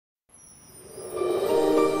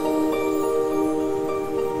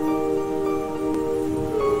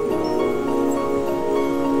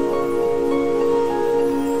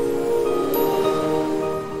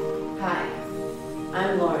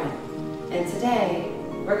today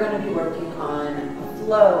we're going to be working on a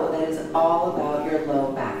flow that is all about your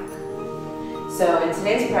low back. So in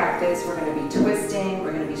today's practice, we're going to be twisting,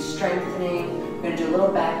 we're going to be strengthening, we're going to do a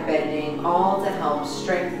little back bending, all to help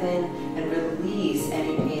strengthen and release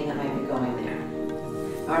any pain that might be going there.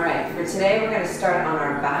 All right, for today we're going to start on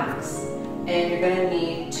our backs, and you're going to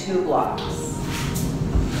need 2 blocks.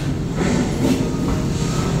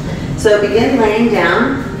 So begin laying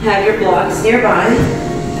down, have your blocks nearby,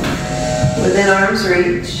 within arm's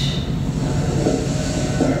reach.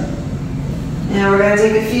 Now we're going to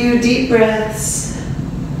take a few deep breaths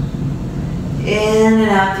in and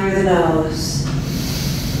out through the nose.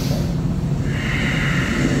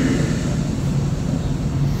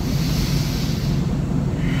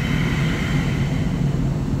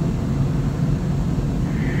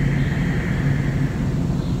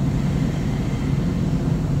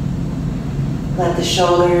 Let the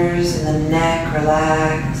shoulders and the neck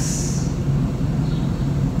relax.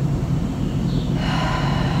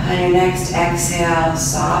 On your next exhale,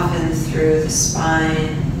 soften through the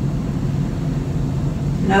spine.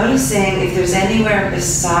 Noticing if there's anywhere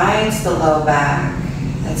besides the low back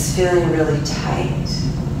that's feeling really tight.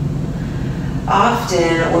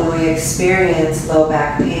 Often when we experience low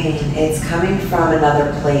back pain, it's coming from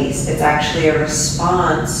another place. It's actually a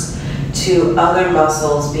response to other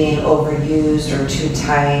muscles being overused or too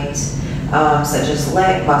tight, such as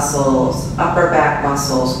leg muscles, upper back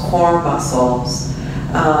muscles, core muscles.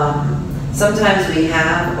 Sometimes we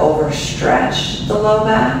have overstretched the low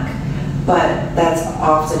back, but that's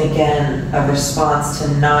often, again, a response to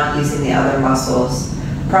not using the other muscles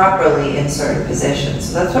properly in certain positions.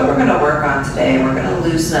 So that's what we're going to work on today. We're going to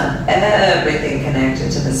loosen up everything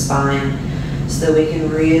connected to the spine so that we can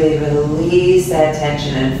really release that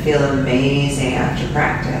tension and feel amazing after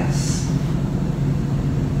practice.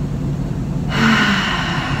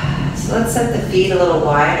 So let's set the feet a little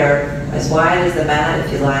wider, as wide as the mat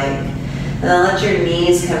if you like. And then let your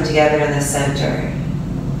knees come together in the center.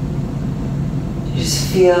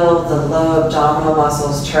 Just feel the low abdominal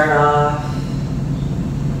muscles turn off.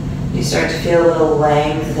 You start to feel a little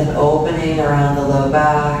length and opening around the low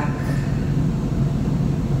back.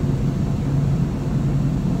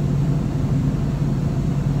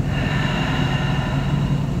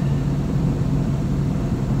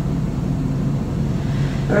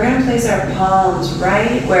 We're going to place our palms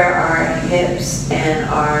right where our hips and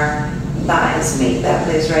our thighs meet. That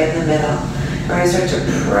place right in the middle. We're going to start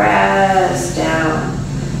to press down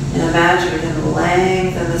and imagine we can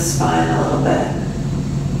lengthen the spine a little bit.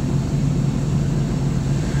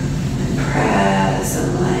 And press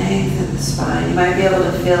and lengthen the spine. You might be able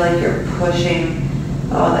to feel like you're pushing.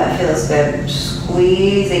 Oh, that feels good.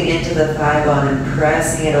 Squeezing into the thigh bone and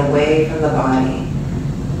pressing it away from the body.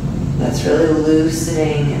 That's really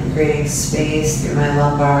loosening and creating space through my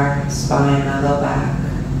lumbar spine, my low back.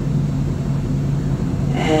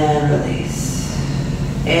 And release.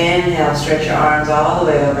 Inhale, stretch your arms all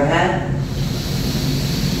the way overhead.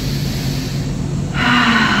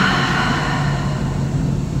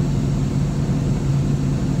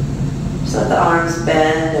 Just let the arms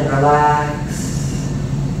bend and relax.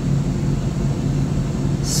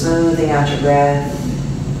 Smoothing out your breath.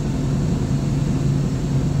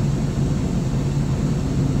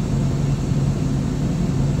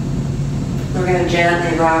 We're going to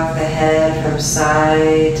gently rock the head from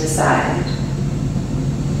side to side.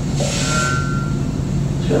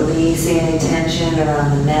 Just releasing any tension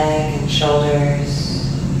around the neck and shoulders.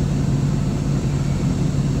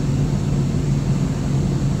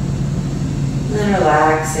 And then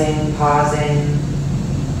relaxing, pausing.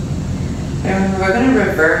 And we're going to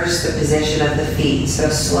reverse the position of the feet. So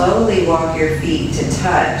slowly walk your feet to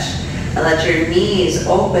touch. And let your knees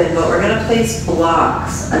open, but we're going to place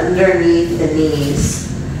blocks underneath the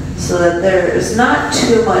knees so that there's not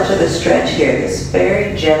too much of a stretch here. This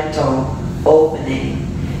very gentle opening.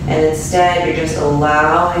 And instead, you're just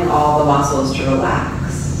allowing all the muscles to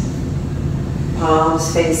relax.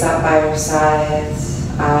 Palms face up by your sides,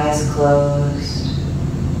 eyes closed.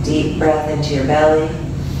 Deep breath into your belly.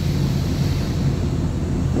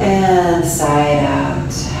 And side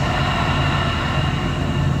out.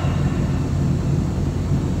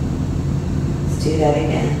 Do that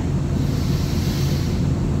again.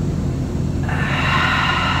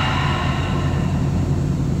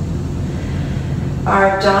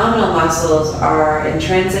 Our abdominal muscles are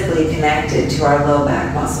intrinsically connected to our low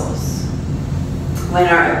back muscles. When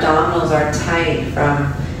our abdominals are tight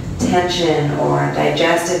from tension or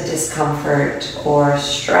digestive discomfort or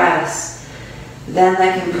stress, then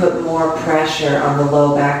that can put more pressure on the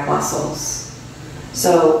low back muscles.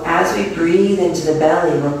 So as we breathe into the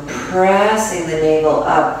belly, we're pressing the navel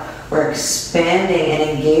up. We're expanding and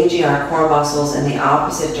engaging our core muscles in the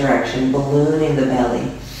opposite direction, ballooning the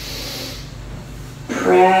belly.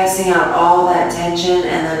 Pressing out all that tension and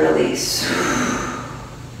then release.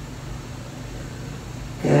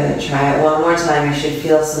 Good, try it one more time. You should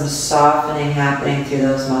feel some softening happening through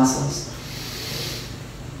those muscles.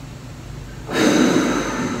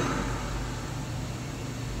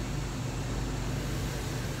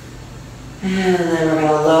 And then we're going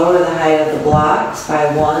to lower the height of the blocks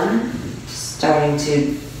by 1, starting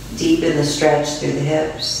to deepen the stretch through the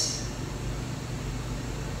hips.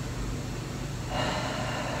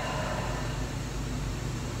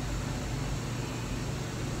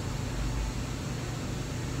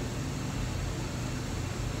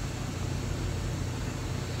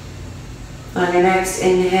 On your next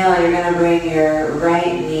inhale, you're going to bring your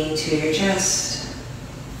right knee to your chest.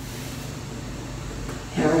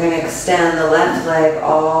 And we're going to extend the left leg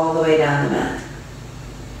all the way down the mat.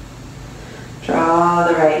 Draw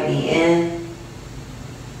the right knee in.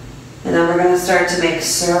 And then we're going to start to make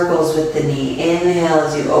circles with the knee. Inhale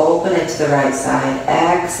as you open it to the right side.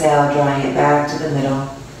 Exhale, drawing it back to the middle.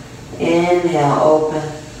 Inhale, open.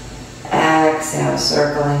 Exhale,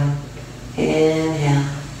 circling.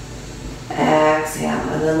 Inhale. Exhale.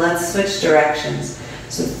 And then let's switch directions.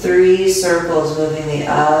 So 3 circles moving the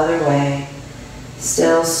other way.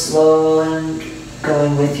 Still slow and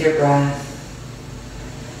going with your breath.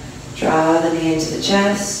 Draw the knee into the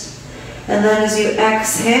chest. And then as you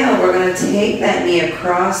exhale, we're going to take that knee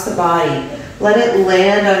across the body. Let it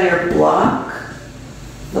land on your block.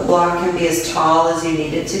 The block can be as tall as you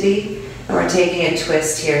need it to be. And we're taking a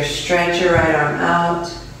twist here. Stretch your right arm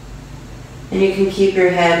out. And you can keep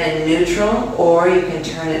your head in neutral or you can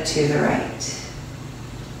turn it to the right.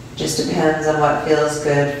 Just depends on what feels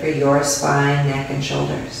good for your spine, neck, and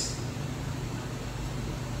shoulders.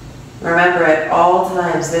 Remember, at all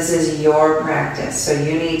times, this is your practice, so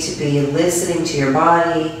you need to be listening to your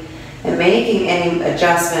body and making any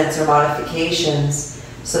adjustments or modifications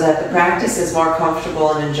so that the practice is more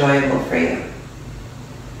comfortable and enjoyable for you.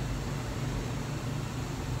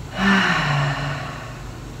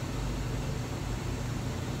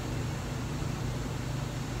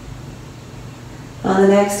 On the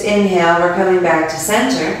next inhale, we're coming back to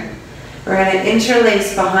center. We're going to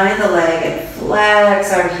interlace behind the leg and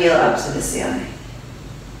flex our heel up to the ceiling.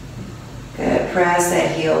 Good. Press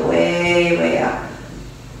that heel way, way up.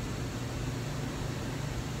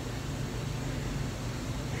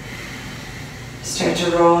 Start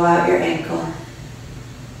to roll out your ankle.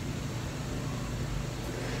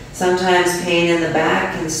 Sometimes pain in the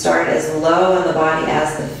back can start as low in the body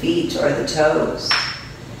as the feet or the toes.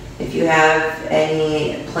 If you have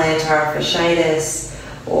any plantar fasciitis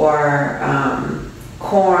or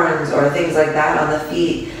corns or things like that on the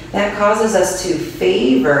feet, that causes us to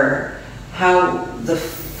favor how the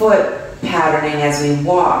foot patterning as we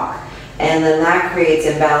walk. And then that creates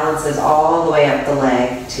imbalances all the way up the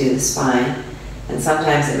leg to the spine. And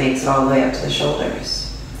sometimes it makes it all the way up to the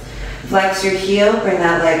shoulders. Flex your heel, bring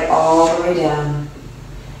that leg all the way down.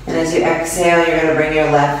 And as you exhale, you're going to bring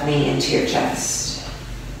your left knee into your chest.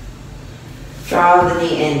 Draw the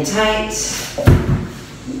knee in tight.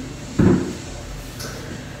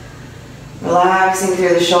 Relaxing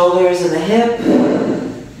through the shoulders and the hip.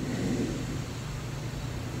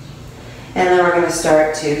 And then we're going to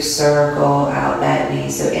start to circle out that knee.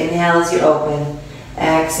 So inhale as you open.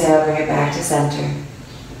 Exhale, bring it back to center.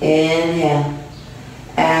 Inhale.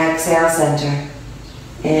 Exhale, center.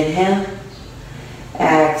 Inhale.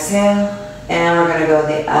 Exhale. And we're going to go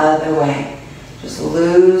the other way. Just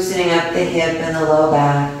loosening up the hip and the low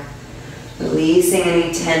back. Releasing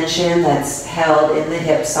any tension that's held in the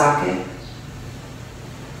hip socket.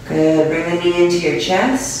 Good. Bring the knee into your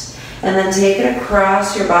chest. And then take it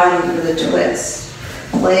across your body for the twist.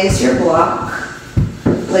 Place your block.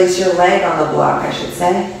 Place your leg on the block, I should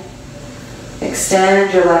say.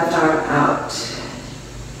 Extend your left arm out.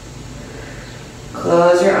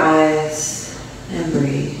 Close your eyes and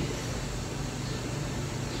breathe.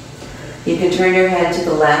 You can turn your head to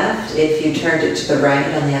the left if you turned it to the right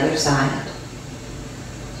on the other side.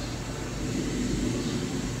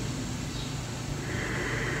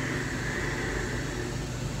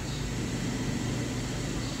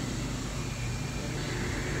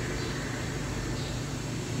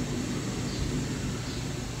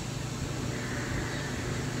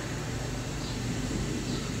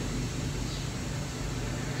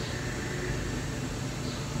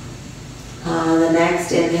 On the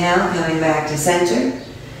next inhale, coming back to center,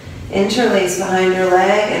 interlace behind your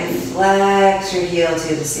leg and flex your heel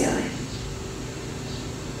to the ceiling.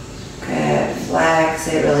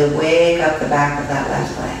 exhale, really wake up the back of that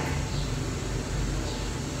left leg.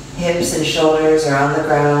 Hips and shoulders are on the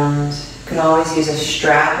ground. You can always use a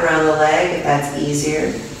strap around the leg if that's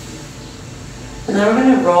easier. And then we're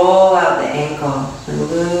going to roll out the ankle and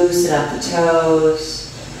loosen up the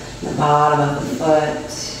toes, the bottom of the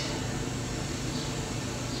foot.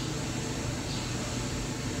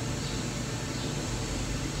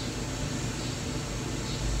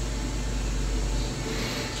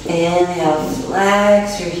 Inhale,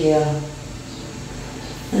 flex your heel.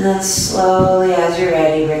 And then slowly, as you're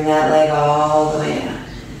ready, bring that leg all the way down.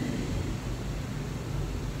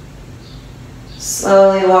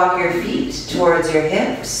 Slowly walk your feet towards your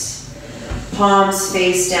hips. Palms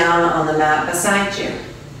face down on the mat beside you.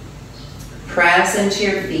 Press into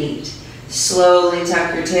your feet. Slowly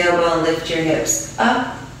tuck your tailbone, lift your hips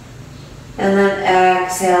up. And then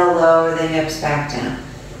exhale, lower the hips back down.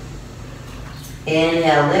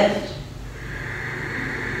 Inhale, lift.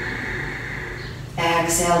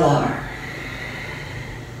 Exhale, lower.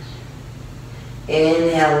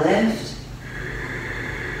 Inhale, lift.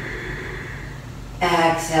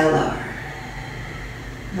 Exhale, lower.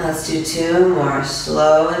 Let's do 2 more,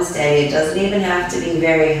 slow and steady. It doesn't even have to be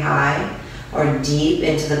very high or deep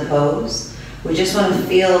into the pose. We just want to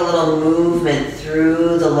feel a little movement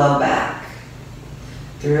through the low back,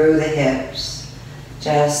 through the hips.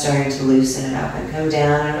 Just starting to loosen it up and come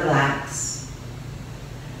down and relax.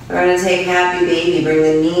 We're going to take happy baby, bring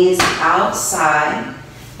the knees outside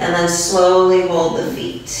and then slowly hold the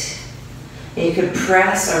feet. And you could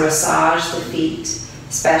press or massage the feet,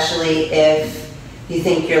 especially if you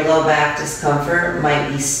think your low back discomfort might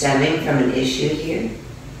be stemming from an issue here.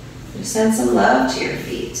 Just send some love to your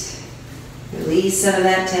feet. Release some of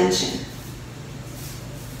that tension.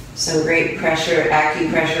 Some great pressure,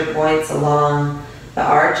 acupressure points along the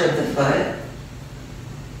arch of the foot.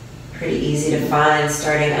 Pretty easy to find,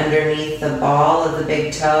 starting underneath the ball of the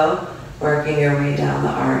big toe, working your way down the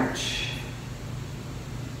arch.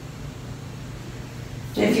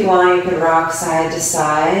 And if you want, you can rock side to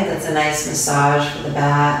side. That's a nice massage for the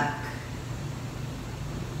back.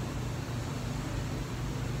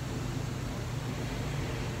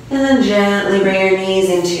 And then gently bring your knees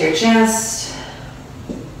into your chest.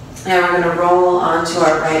 And we're going to roll onto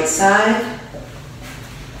our right side.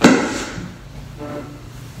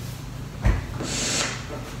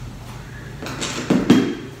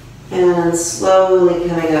 And slowly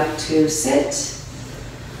coming up to sit.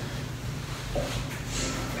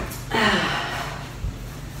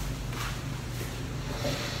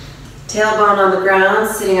 Tailbone on the ground,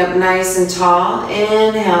 sitting up nice and tall.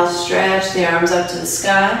 Inhale, stretch the arms up to the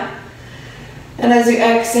sky. And as you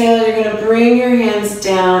exhale, you're going to bring your hands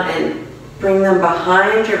down and bring them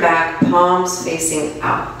behind your back, palms facing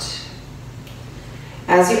out.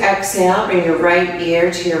 As you exhale, bring your right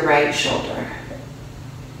ear to your right shoulder.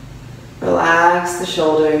 Relax the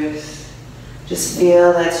shoulders. Just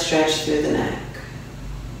feel that stretch through the neck.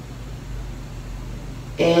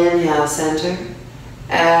 Inhale, center.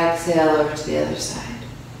 Exhale over to the other side.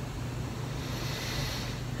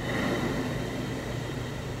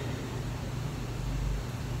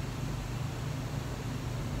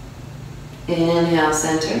 Inhale,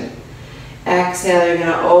 center. Exhale, you're going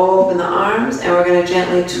to open the arms and we're going to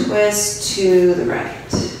gently twist to the right.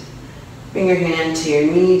 Bring your hand to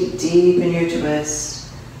your knee, deepen your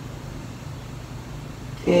twist.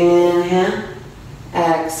 Inhale.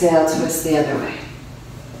 Exhale, twist the other way.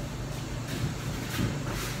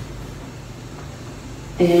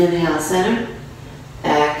 Inhale, center.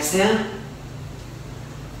 Exhale.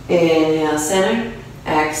 Inhale, center.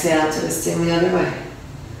 Exhale, twisting the other way.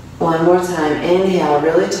 One more time. Inhale,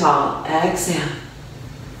 really tall. Exhale.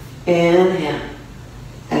 Inhale.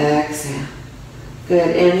 Exhale.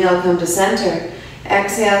 Good. Inhale, come to center.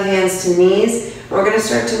 Exhale, hands to knees. We're going to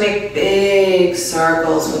start to make big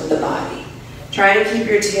circles with the body. Try to keep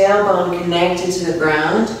your tailbone connected to the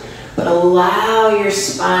ground, but allow your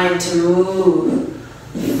spine to move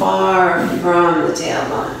far from the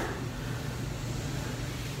tailbone.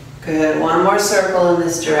 Good. One more circle in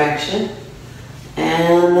this direction.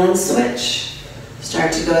 And then switch.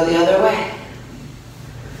 Start to go the other way.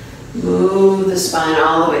 Move the spine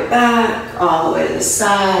all the way back, all the way to the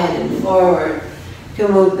side and forward. You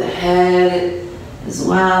can move the head as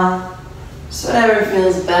well. Just whatever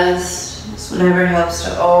feels best. Just whatever helps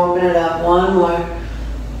to open it up. One more.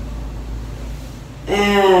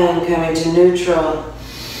 And coming to neutral.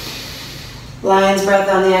 Lion's breath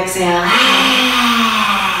on the exhale.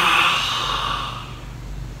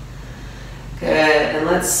 Good. And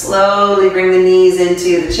let's slowly bring the knees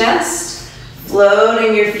into the chest.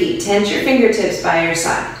 Floating your feet. Tense your fingertips by your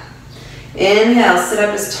side. Inhale, sit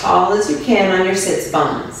up as tall as you can on your sits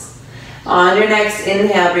bones. On your next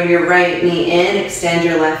inhale, bring your right knee in, extend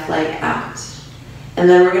your left leg out. And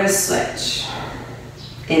then we're going to switch.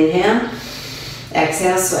 Inhale,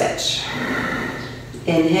 exhale, switch.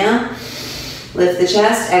 Inhale, lift the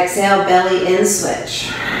chest, exhale, belly in,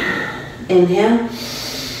 switch. Inhale,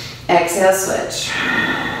 exhale, switch.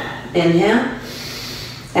 Inhale,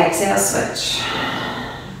 exhale, switch.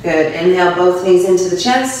 Good. Inhale, both knees into the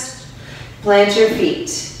chest. Plant your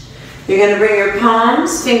feet. You're going to bring your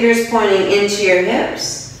palms, fingers pointing into your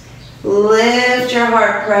hips. Lift your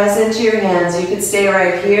heart, press into your hands. You can stay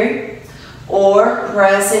right here or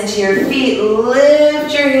press into your feet.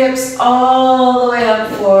 Lift your hips all the way up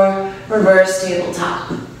for reverse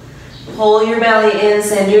tabletop. Pull your belly in,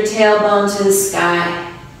 send your tailbone to the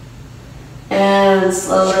sky. And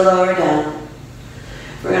slowly lower down.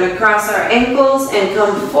 We're going to cross our ankles and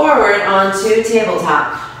come forward onto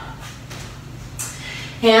tabletop.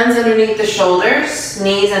 Hands underneath the shoulders,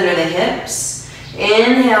 knees under the hips.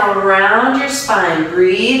 Inhale, round your spine.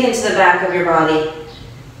 Breathe into the back of your body.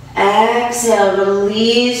 Exhale,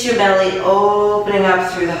 release your belly, opening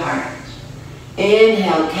up through the heart.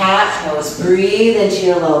 Inhale, cat pose. Breathe into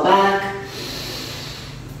your low back.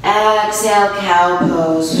 Exhale, cow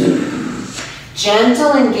pose.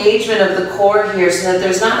 Gentle engagement of the core here so that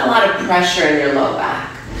there's not a lot of pressure in your low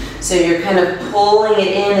back. So you're kind of pulling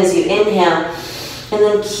it in as you inhale and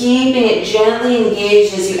then keeping it gently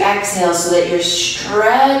engaged as you exhale so that you're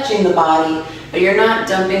stretching the body, but you're not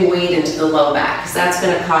dumping weight into the low back because that's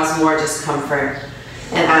going to cause more discomfort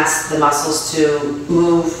and ask the muscles to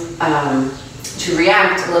move, to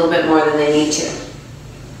react a little bit more than they need to.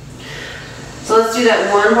 So let's do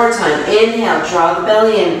that one more time. Inhale, draw the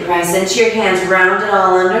belly in, press into your hands, round it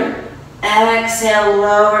all under. Exhale,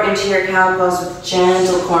 lower into your cow pose with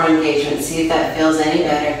gentle core engagement. See if that feels any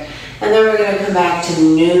better. And then we're going to come back to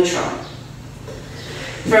neutral.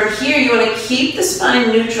 From here, you want to keep the spine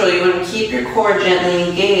neutral. You want to keep your core gently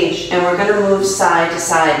engaged. And we're going to move side to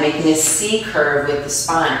side, making a C curve with the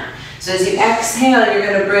spine. So as you exhale, you're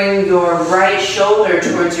going to bring your right shoulder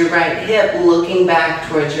towards your right hip, looking back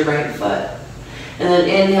towards your right foot. And then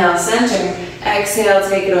inhale, center. Exhale,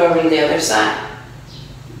 take it over to the other side.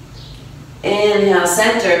 Inhale,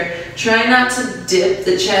 center. Try not to dip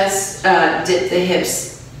the chest, dip the hips,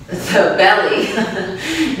 the belly,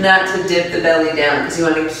 not to dip the belly down because you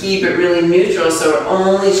want to keep it really neutral so we're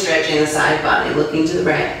only stretching the side body, looking to the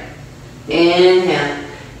right. Inhale,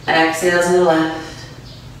 exhale to the left.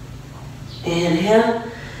 Inhale,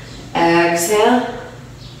 exhale,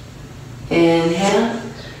 inhale,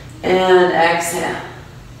 and exhale.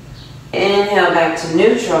 Inhale back to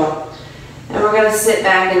neutral. And we're going to sit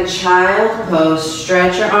back in child pose.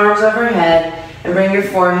 Stretch your arms overhead and bring your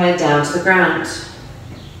forehead down to the ground.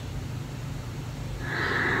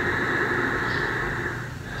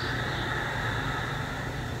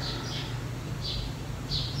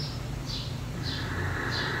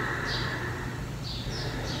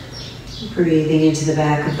 Breathing into the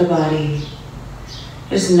back of the body.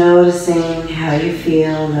 Just noticing how you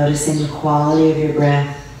feel, noticing the quality of your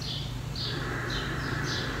breath.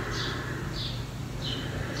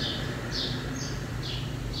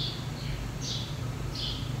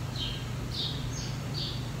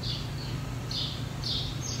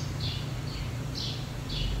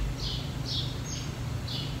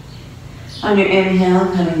 On your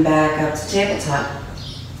inhale, coming back up to tabletop.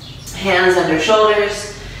 Hands under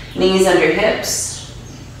shoulders, knees under hips.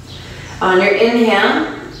 On your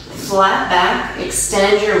inhale, flat back,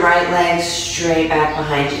 extend your right leg straight back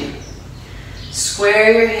behind you.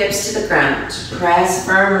 Square your hips to the ground, press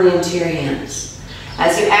firmly into your hands.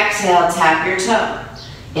 As you exhale, tap your toe.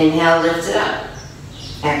 Inhale, lift it up.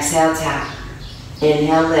 Exhale, tap.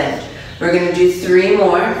 Inhale, lift. We're going to do 3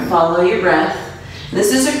 more, follow your breath.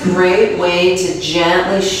 This is a great way to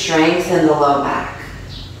gently strengthen the low back.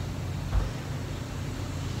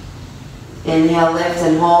 Inhale, lift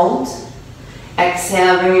and hold.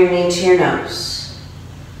 Exhale, bring your knee to your nose.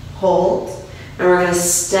 Hold. And we're going to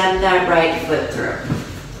step that right foot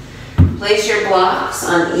through. Place your blocks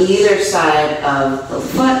on either side of the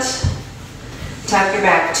foot. Tap your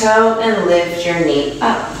back toe and lift your knee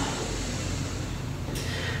up.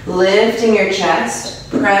 Lifting your chest,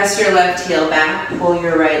 press your left heel back, pull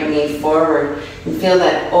your right knee forward, and feel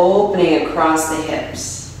that opening across the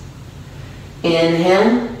hips.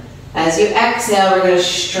 Inhale. As you exhale, we're going to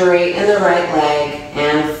straighten the right leg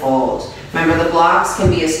and fold. Remember, the blocks can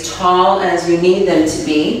be as tall as you need them to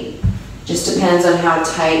be. Just depends on how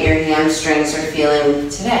tight your hamstrings are feeling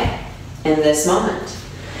today, in this moment.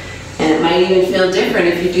 And it might even feel different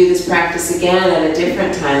if you do this practice again at a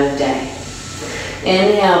different time of day.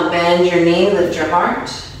 Inhale, bend your knee, lift your heart.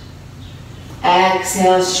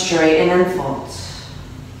 Exhale, straighten and fold.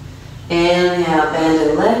 Inhale, bend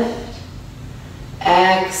and lift.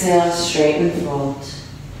 Exhale, straighten, fold.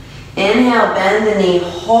 Inhale, bend the knee,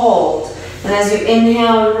 hold. And as you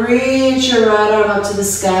inhale, reach your right arm up to the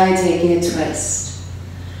sky, taking a twist.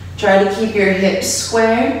 Try to keep your hips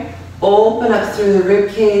square. Open up through the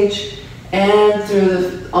rib cage and through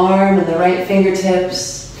the arm and the right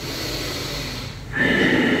fingertips.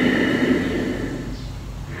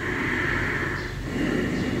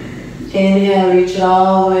 Inhale, reach it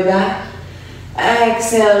all the way back.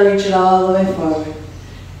 Exhale, reach it all the way forward.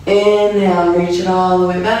 Inhale, reach it all the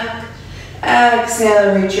way back.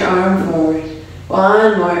 Exhale, reach your arm forward.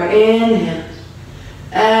 One more, inhale.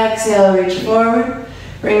 Exhale, reach forward.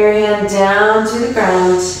 Bring your hand down to the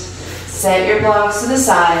ground. Set your blocks to the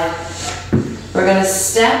side. We're going to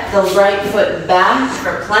step the right foot back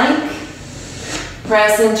for plank.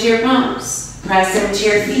 Press into your palms. Press into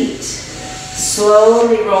your feet.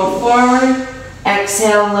 Slowly roll forward.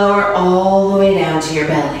 Exhale, lower all the way down to your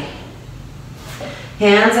belly.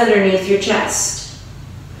 Hands underneath your chest.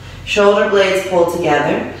 Shoulder blades pull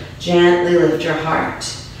together. Gently lift your heart.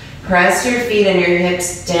 Press your feet and your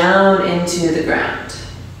hips down into the ground.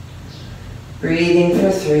 Breathing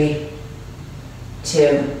for 3,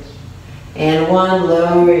 2, and 1.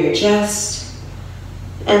 Lower your chest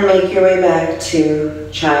and make your way back to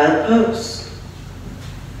child pose.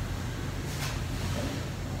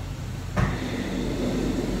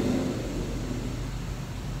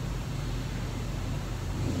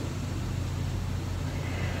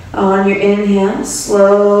 On your inhale,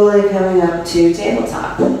 slowly coming up to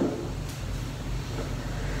tabletop.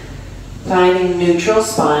 Finding neutral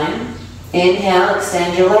spine. Inhale,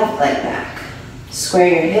 extend your left leg back. Square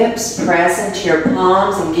your hips, press into your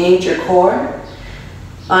palms, engage your core.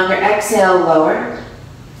 On your exhale, lower.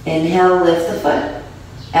 Inhale, lift the foot.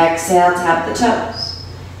 Exhale, tap the toes.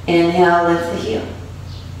 Inhale, lift the heel.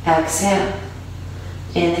 Exhale.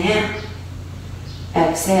 Inhale.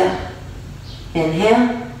 Exhale.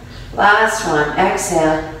 Inhale. Last one,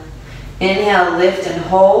 exhale. Inhale, lift and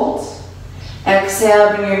hold.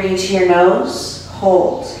 Exhale, bring your knee to your nose,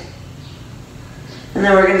 hold. And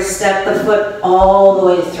then we're going to step the foot all the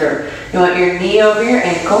way through. You want your knee over your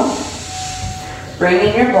ankle. Bring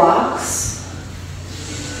in your blocks.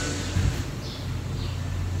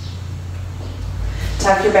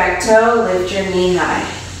 Tuck your back toe, lift your knee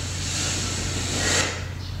high.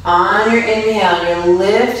 On your inhale, you're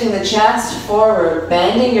lifting the chest forward,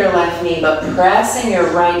 bending your left knee, but pressing your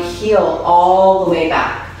right heel all the way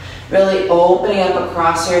back. Really opening up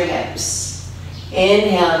across your hips.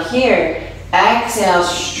 Inhale here. Exhale,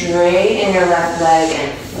 straighten your left leg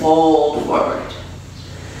and fold forward.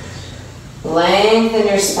 Lengthen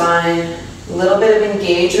your spine. A little bit of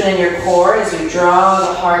engagement in your core as you draw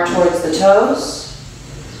the heart towards the toes.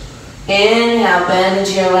 Inhale, bend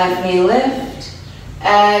into your left knee, lift.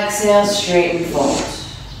 Exhale, straighten, fold.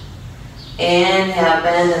 Inhale,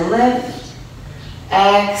 bend and lift.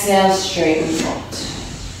 Exhale, straighten, fold.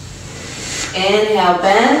 Inhale,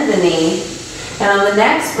 bend the knee. And on the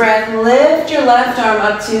next breath, lift your left arm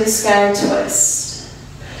up to the sky and twist.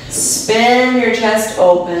 Spin your chest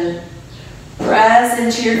open. Press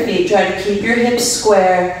into your feet. Try to keep your hips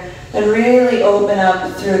square and really open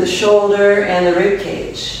up through the shoulder and the rib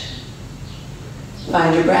cage.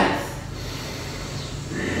 Find your breath.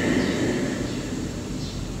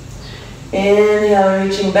 Inhale,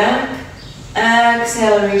 reaching back.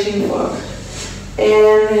 Exhale, reaching forward.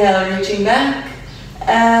 Inhale, reaching back.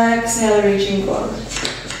 Exhale, reaching forward.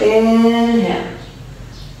 Inhale.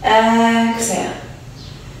 Exhale.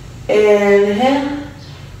 Inhale.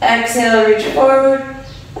 Exhale, reach forward.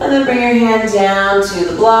 And then bring your hand down to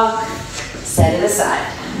the block. Set it aside.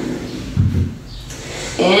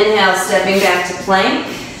 Inhale, stepping back to plank.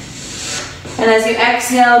 And as you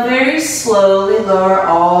exhale, very slowly lower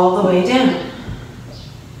all the way down.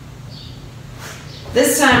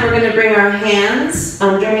 This time we're going to bring our hands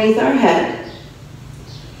underneath our head.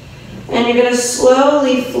 And you're going to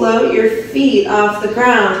slowly float your feet off the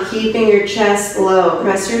ground, keeping your chest low.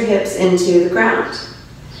 Press your hips into the ground.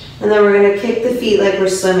 And then we're going to kick the feet like we're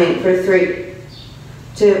swimming for 3,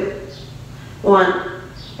 2, 1,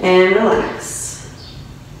 and relax.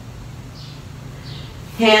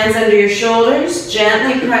 Hands under your shoulders,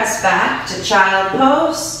 gently press back to child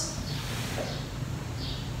pose.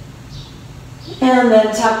 And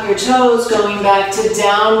then tuck your toes, going back to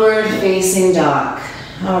downward facing dog.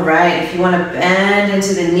 All right, if you want to bend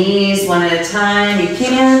into the knees one at a time, you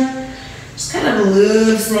can. Just kind of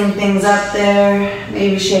loosening things up there.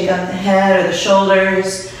 Maybe shake out the head or the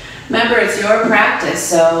shoulders. Remember, it's your practice,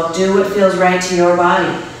 so do what feels right to your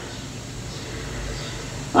body.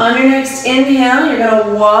 On your next inhale, you're going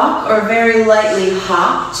to walk or very lightly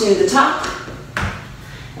hop to the top.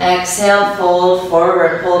 Exhale, fold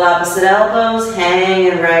forward, hold opposite elbows, hang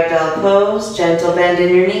in ragdoll pose, gentle bend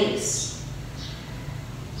in your knees.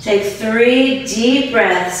 Take 3 deep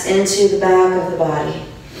breaths into the back of the body.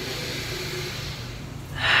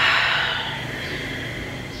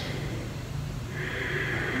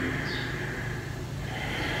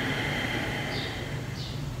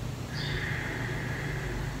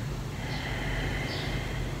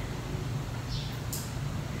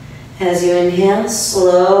 As you inhale,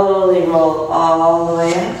 slowly roll all the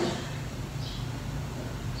way up.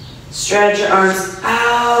 Stretch your arms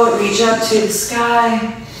out, reach up to the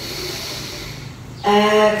sky.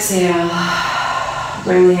 Exhale.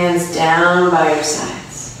 Bring the hands down by your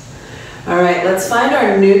sides. All right, let's find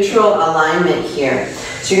our neutral alignment here.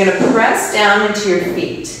 So you're going to press down into your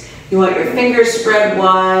feet. You want your fingers spread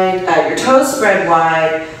wide, your toes spread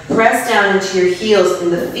wide. Press down into your heels,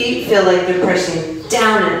 and the feet feel like they're pressing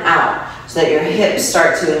down and out so that your hips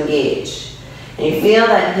start to engage. And you feel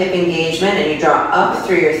that hip engagement, and you draw up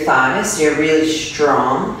through your thighs, so you're really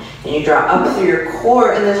strong. And you draw up through your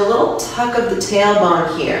core, and there's a little tuck of the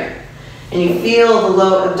tailbone here. And you feel the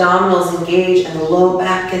low abdominals engage, and the low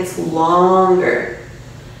back gets longer.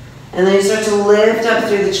 And then you start to lift up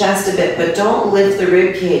through the chest a bit, but don't lift the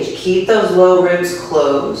rib cage. Keep those low ribs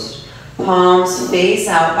closed. Palms face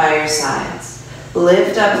out by your sides.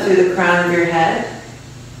 Lift up through the crown of your head,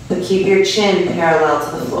 but keep your chin parallel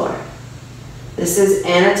to the floor. This is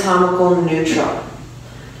anatomical neutral.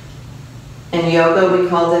 In yoga, we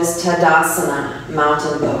call this Tadasana,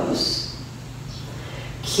 mountain pose.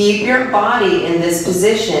 Keep your body in this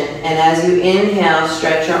position, and as you inhale,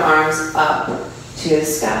 stretch your arms up to the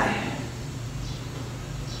sky.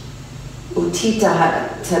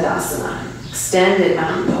 Uttita Tadasana, extended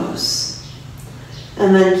mountain pose.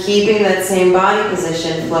 And then keeping that same body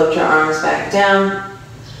position, float your arms back down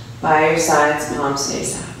by your sides, palms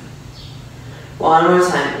face out. One more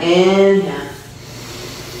time. Inhale.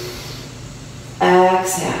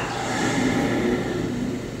 Exhale.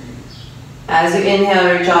 As you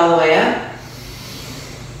inhale, reach all the way up.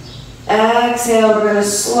 Exhale, we're going to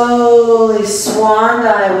slowly swan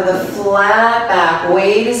dive with a flat back.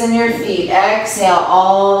 Weight is in your feet. Exhale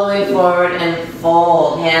all the way forward and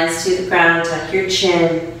fold. Hands to the ground, tuck your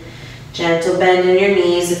chin. Gentle bend in your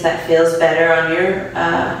knees if that feels better on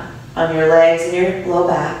your legs and your low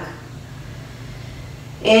back.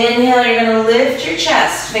 Inhale, you're going to lift your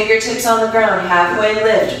chest, fingertips on the ground, halfway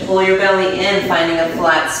lift. Pull your belly in, finding a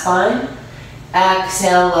flat spine.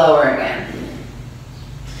 Exhale, lower again.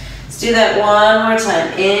 Let's do that one more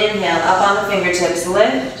time. Inhale, up on the fingertips,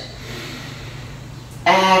 lift.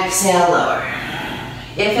 Exhale, lower.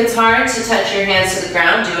 If it's hard to touch your hands to the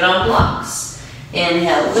ground, do it on blocks.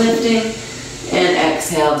 Inhale, lifting, and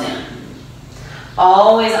exhale, down.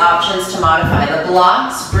 Always options to modify. The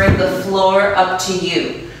blocks bring the floor up to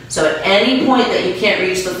you. So at any point that you can't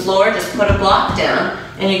reach the floor, just put a block down,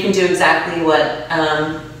 and you can do exactly what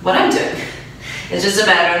I'm doing. It's just a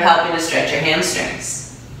matter of helping to stretch your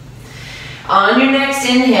hamstrings. On your next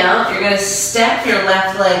inhale, you're going to step your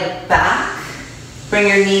left leg back, bring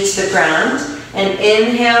your knee to the ground, and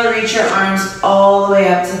inhale, reach your arms all the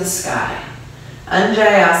way up to the sky.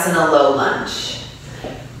 Anjayasana, low lunge.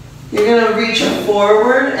 You're going to reach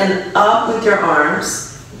forward and up with your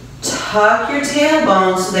arms. Tuck your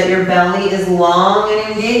tailbone so that your belly is long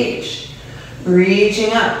and engaged.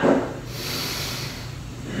 Reaching up.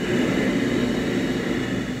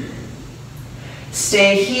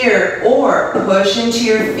 Stay here or push into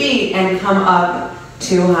your feet and come up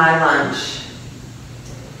to high lunge.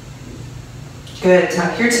 Good.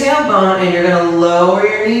 Tuck your tailbone and you're going to lower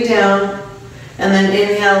your knee down and then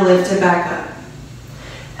inhale, lift it back up.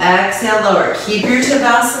 Exhale, lower. Keep your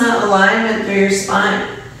Tadasana alignment through your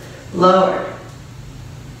spine. Lower.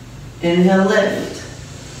 Inhale, lift.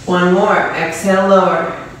 One more. Exhale,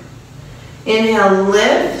 lower. Inhale,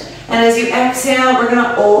 lift. And as you exhale, we're going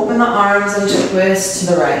to open the arms and twist to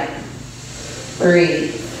the right.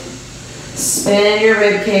 Breathe. Spin your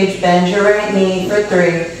rib cage, bend your right knee for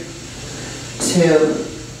 3,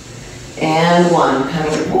 2, and 1.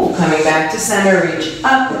 Coming back to center, reach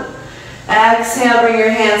up. Exhale, bring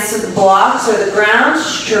your hands to the blocks or the ground,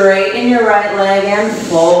 straighten your right leg and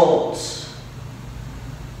fold.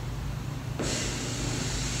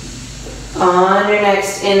 On your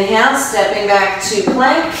next inhale, stepping back to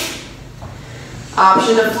plank.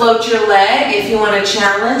 Option to float your leg if you want a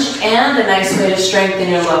challenge and a nice way to strengthen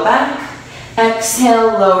your low back.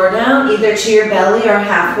 Exhale, lower down, either to your belly or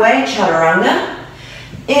halfway, chaturanga.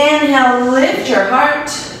 Inhale, lift your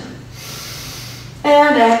heart.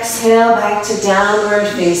 And exhale, back to downward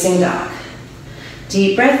facing dog.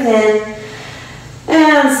 Deep breath in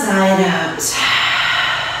and side out.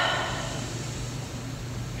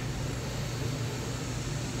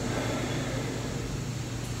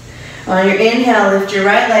 On your inhale, lift your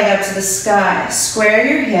right leg up to the sky. Square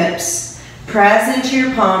your hips, press into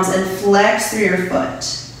your palms, and flex through your foot.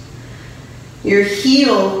 Your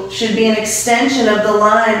heel should be an extension of the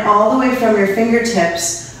line all the way from your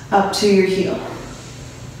fingertips up to your heel.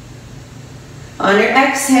 On your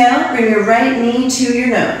exhale, bring your right knee to your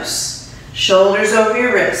nose. Shoulders over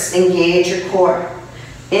your wrists, engage your core.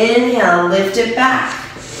 Inhale, lift it back.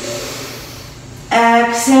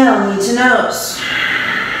 Exhale, knee to nose.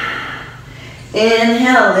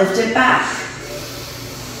 Inhale, lift it back.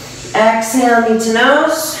 Exhale, knee to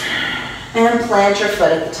nose, and plant your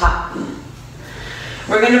foot at the top.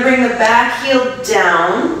 We're going to bring the back heel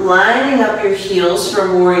down, lining up your heels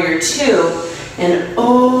for warrior two, and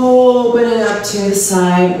opening up to the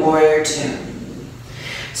side, warrior two.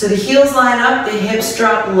 So the heels line up, the hips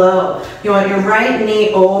drop low. You want your right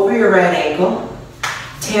knee over your right ankle.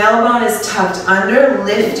 Tailbone is tucked under,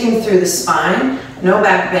 lifting through the spine, no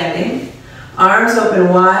back bending. Arms open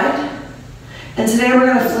wide. And today we're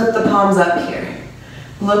going to flip the palms up here.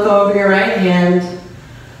 Look over your right hand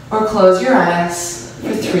or close your eyes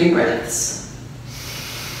for 3 breaths.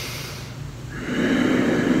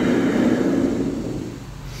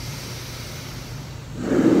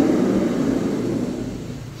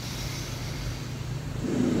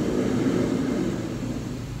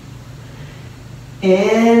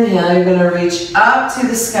 Inhale, you're going to reach up to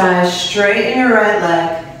the sky, straighten your right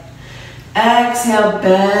leg. Exhale,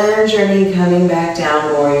 bend your knee, coming back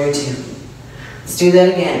down, warrior two. Let's do that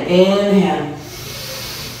again. Inhale.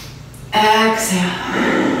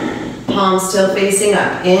 Exhale. Palms still facing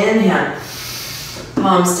up. Inhale.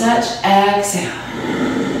 Palms touch. Exhale.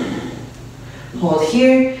 Hold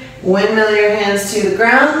here. Windmill your hands to the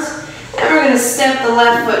ground. And we're going to step the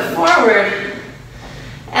left foot forward.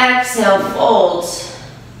 Exhale, fold.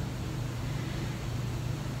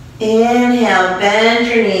 Inhale, bend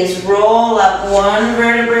your knees, roll up 1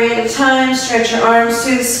 vertebrae at a time, stretch your arms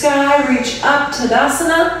to the sky, reach up,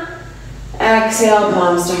 Tadasana. Exhale,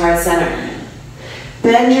 palms to heart center.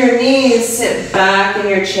 Bend your knees, sit back in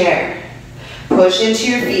your chair. Push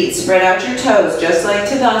into your feet, spread out your toes, just like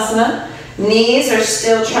Tadasana. Knees are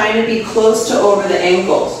still trying to be close to over the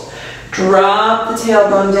ankles. Drop the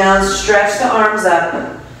tailbone down, stretch the arms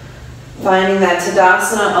up, finding that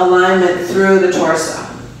Tadasana alignment through the torso.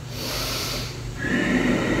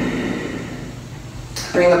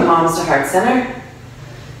 Bring the palms to heart center.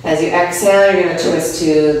 As you exhale, you're going to twist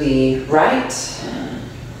to the right.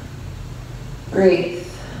 Breathe.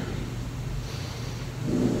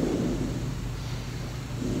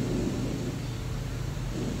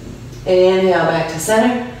 Inhale back to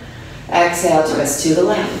center. Exhale, twist to the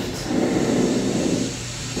left.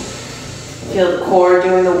 Feel the core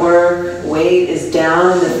doing the work. Weight is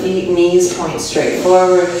down in the feet, knees point straight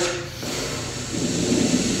forward.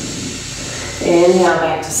 Inhale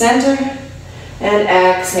back to center, and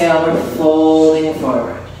exhale, we're folding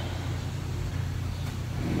forward.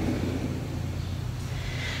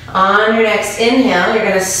 On your next inhale, you're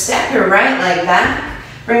going to step your right leg back,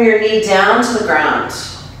 bring your knee down to the ground.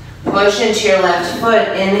 Push into your left foot,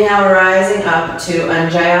 inhale, rising up to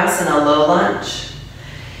Anjayasana, low lunge.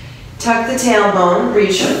 Tuck the tailbone,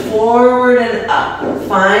 reach forward and up.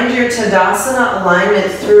 Find your Tadasana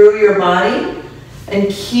alignment through your body. And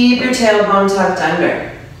keep your tailbone tucked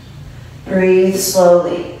under. Breathe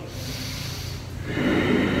slowly.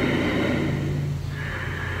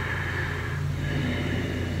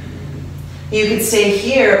 You could stay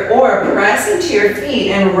here or press into your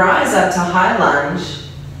feet and rise up to high lunge.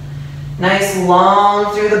 Nice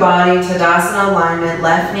long through the body, Tadasana alignment.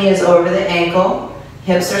 Left knee is over the ankle.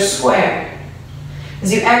 Hips are square.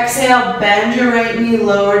 As you exhale, bend your right knee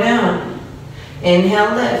lower down.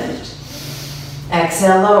 Inhale, lift.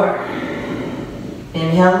 Exhale, lower.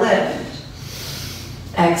 Inhale, lift.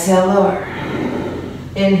 Exhale, lower.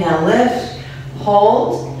 Inhale, lift.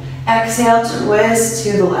 Hold. Exhale, twist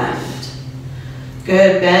to the left.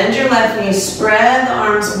 Good. Bend your left knee. Spread the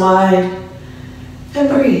arms wide. And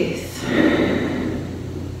breathe.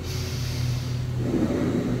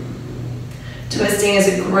 Twisting is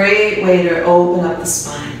a great way to open up the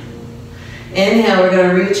spine. Inhale, we're going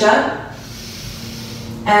to reach up.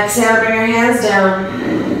 Exhale, bring your hands down.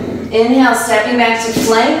 Inhale, stepping back to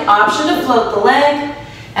plank. Option to float the leg.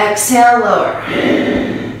 Exhale, lower.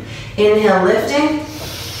 Inhale, lifting.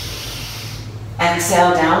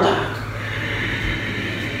 Exhale, down dog.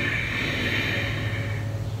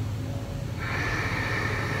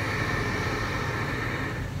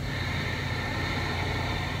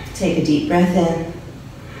 Take a deep breath in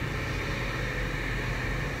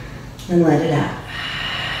and let it out.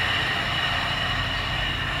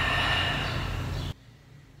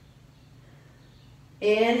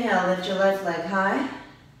 Inhale, lift your left leg high.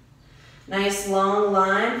 Nice long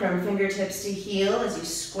line from fingertips to heel as you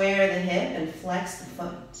square the hip and flex the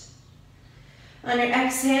foot. On your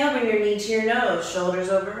exhale, bring your knee to your nose, shoulders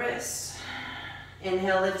over wrists.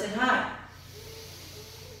 Inhale, lift it high.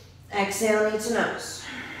 Exhale, knee to nose.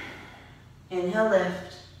 Inhale,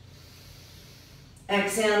 lift.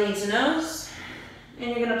 Exhale, knee to nose.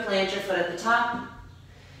 And you're going to plant your foot at the top.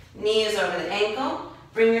 Knee is over the ankle.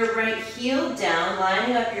 Bring your right heel down,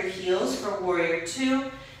 lining up your heels for warrior two.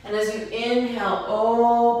 And as you inhale,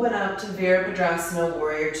 open up to Virabhadrasana,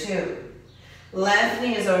 warrior two. Left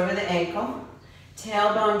knee is over the ankle.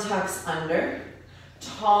 Tailbone tucks under.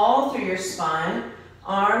 Tall through your spine.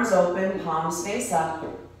 Arms open, palms face up.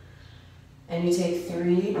 And you take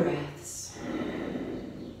 3 breaths.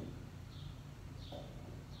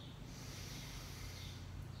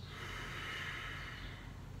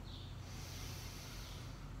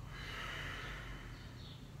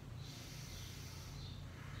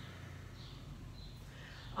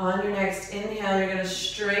 On your next inhale, you're going to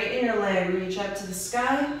straighten your leg, reach up to the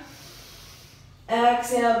sky.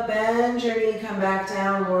 Exhale, bend your knee, come back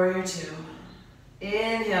down, warrior two.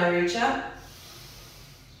 Inhale, reach up.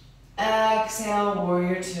 Exhale,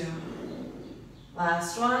 warrior two.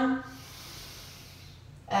 Last one.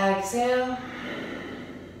 Exhale.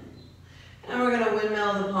 And we're going to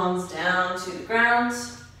windmill the palms down to the ground.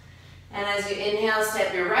 And as you inhale,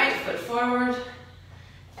 step your right foot forward.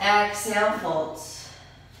 Exhale, fold.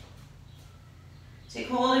 Take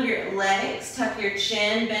hold of your legs, tuck your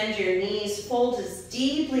chin, bend your knees, fold as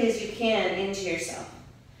deeply as you can into yourself.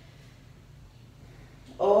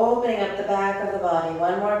 Opening up the back of the body.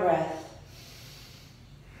 One more breath.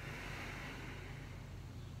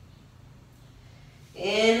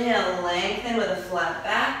 Inhale, lengthen with a flat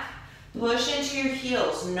back. Push into your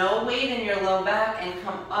heels, no weight in your low back, and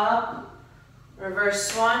come up. Reverse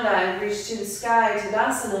swan dive, reach to the sky,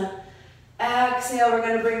 Tadasana. Exhale, we're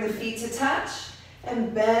going to bring the feet to touch.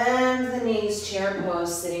 And bend the knees, chair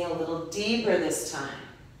pose, sitting a little deeper this time.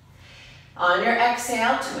 On your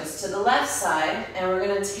exhale, twist to the left side, and we're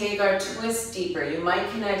going to take our twist deeper. You might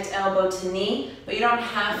connect elbow to knee, but you don't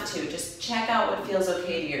have to. Just check out what feels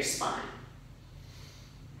okay to your spine.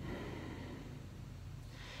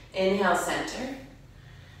 Inhale, center.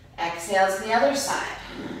 Exhale to the other side.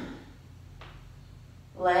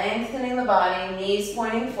 Lengthening the body, knees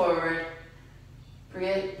pointing forward.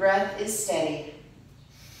 Breath is steady.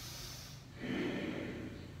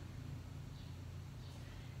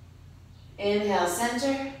 Inhale,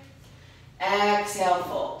 center. Exhale,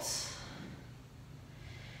 fold.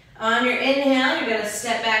 On your inhale, you're going to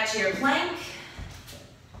step back to your plank.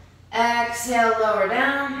 Exhale, lower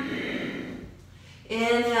down.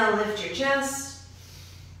 Inhale, lift your chest.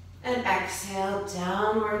 And exhale,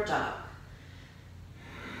 downward dog.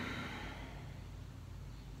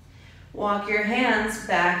 Walk your hands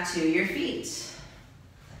back to your feet.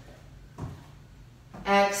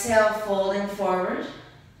 Exhale, folding forward.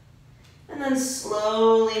 And then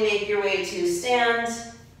slowly make your way to stand,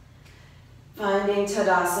 finding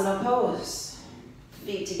Tadasana pose.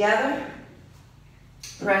 Feet together,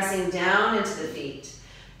 pressing down into the feet,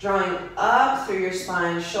 drawing up through your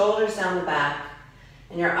spine, shoulders down the back,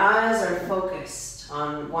 and your eyes are focused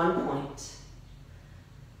on one point.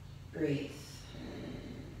 Breathe.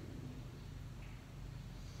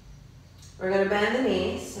 We're going to bend the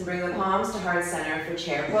knees and bring the palms to heart center for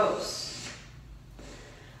chair pose.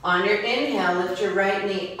 On your inhale, lift your right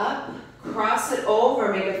knee up, cross it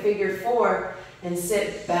over, make a figure four, and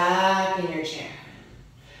sit back in your chair.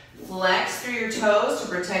 Flex through your toes to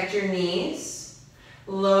protect your knees.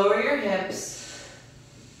 Lower your hips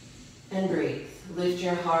and breathe. Lift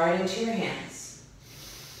your heart into your hands.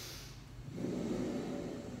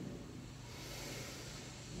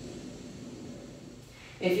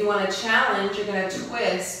 If you want to challenge, you're going to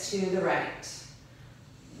twist to the right.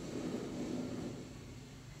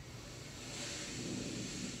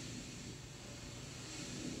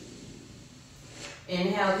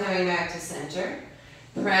 Inhale, coming back to center.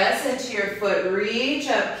 Press into your foot, reach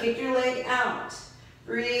up, kick your leg out.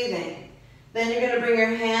 Breathing. Then you're going to bring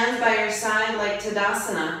your hands by your side like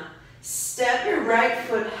Tadasana. Step your right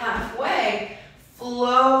foot halfway.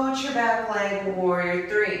 Float your back leg, warrior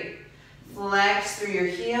three. Flex through your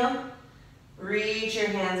heel. Reach your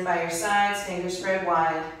hands by your sides, fingers spread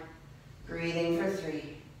wide. Breathing for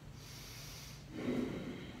 3,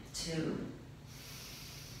 2,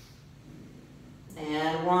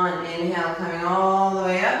 and 1. Inhale, coming all the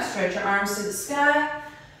way up. Stretch your arms to the sky.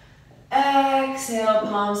 Exhale,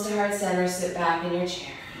 palms to heart center. Sit back in your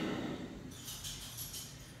chair.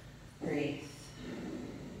 Breathe.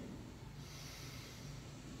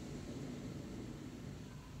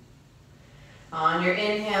 On your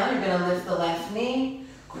inhale, you're going to lift the left knee.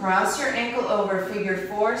 Cross your ankle over, figure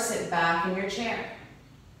 4, sit back in your chair.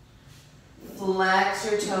 Flex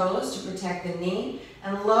your toes to protect the knee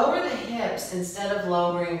and lower the hips instead of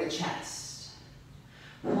lowering the chest.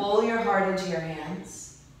 Pull your heart into your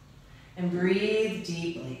hands and breathe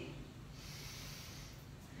deeply.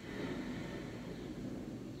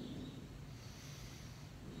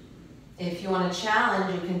 If you want to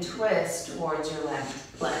challenge, you can twist towards your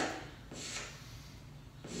left leg.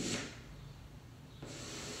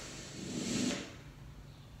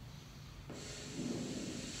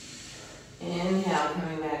 Inhale,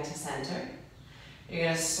 coming back to center. You're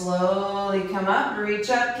going to slowly come up, reach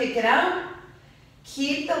up, kick it out.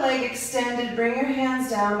 Keep the leg extended, bring your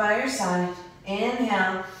hands down by your side.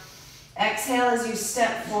 Inhale. Exhale as you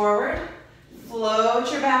step forward.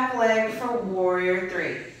 Float your back leg for warrior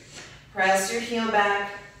 3. Press your heel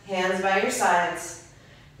back, hands by your sides.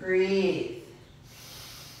 Breathe.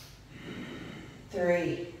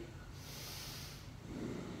 3,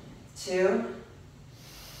 2,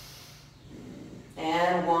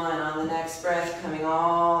 and 1. On the next breath, coming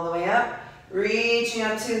all the way up, reaching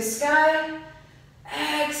up to the sky.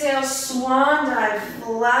 Exhale, swan dive,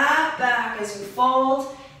 flat back as you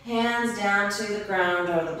fold, hands down to the ground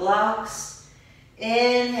or the blocks.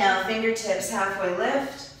 Inhale, fingertips halfway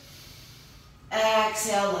lift.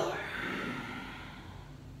 Exhale, lower.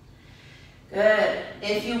 Good.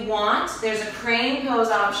 If you want, there's a crane pose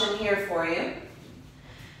option here for you.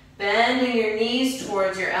 Bending your knees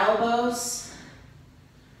towards your elbows.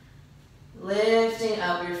 Lifting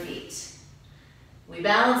up your feet. We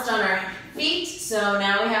balanced on our feet, so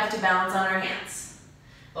now we have to balance on our hands.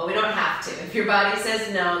 But we don't have to. If your body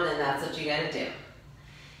says no, then that's what you gotta do.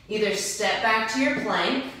 Either step back to your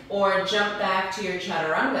plank or jump back to your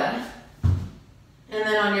chaturanga. And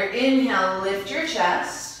then on your inhale, lift your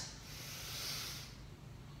chest.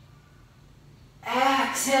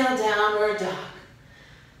 Exhale, downward dog.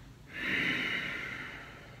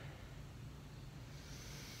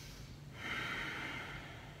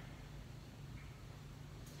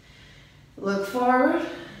 Look forward.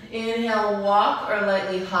 Inhale, walk or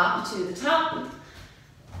lightly hop to the top.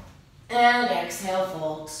 And exhale,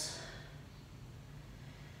 fold.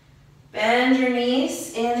 Bend your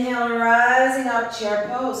knees. Inhale, rising up, chair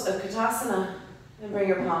pose of Utkatasana. And bring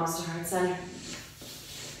your palms to heart center.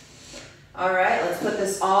 All right, let's put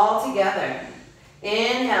this all together.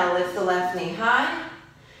 Inhale, lift the left knee high.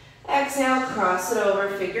 Exhale, cross it over,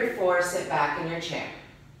 figure 4, sit back in your chair.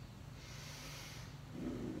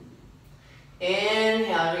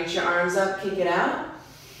 Inhale, reach your arms up, kick it out.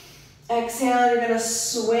 Exhale, you're going to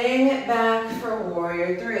swing it back for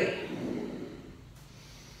warrior 3.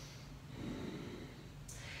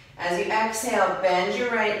 As you exhale, bend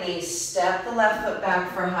your right knee, step the left foot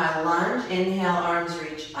back for high lunge. Inhale, arms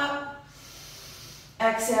reach up.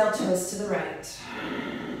 Exhale, twist to the right.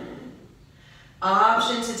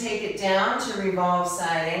 Option to take it down to revolve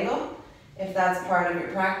side angle, if that's part of your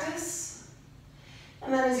practice.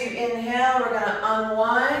 And then as you inhale, we're going to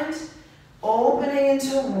unwind, opening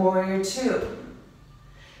into warrior 2.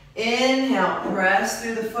 Inhale, press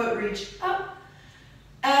through the foot, reach up.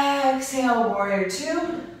 Exhale, warrior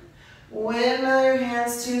 2. Windmill your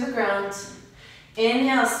hands to the ground.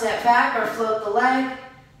 Inhale, step back or float the leg.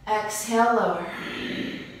 Exhale, lower.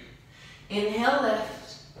 Inhale,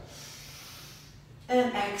 lift.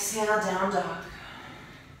 And exhale, down dog.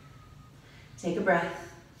 Take a breath.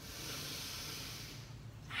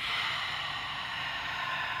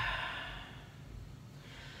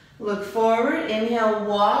 Look forward. Inhale,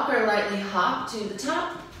 walk or lightly hop to the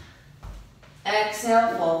top.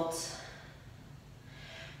 Exhale, fold.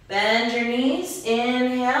 Bend your knees.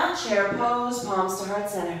 Inhale, chair pose, palms to heart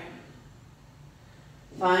center.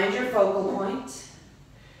 Find your focal point.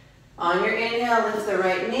 On your inhale, lift the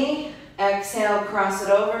right knee. Exhale, cross it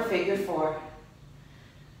over, figure 4.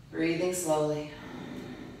 Breathing slowly.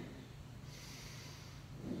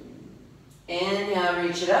 Inhale,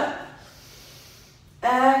 reach it up.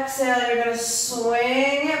 Exhale, you're going to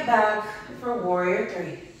swing it back for warrior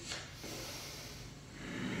 3.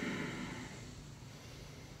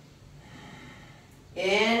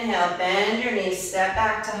 Inhale, bend your knees, step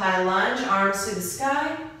back to high lunge, arms to the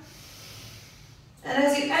sky. And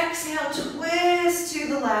as you exhale, twist to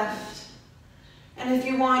the left. And if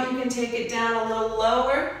you want, you can take it down a little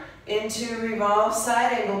lower into revolve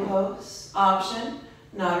side angle pose. Option,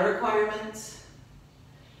 not a requirement.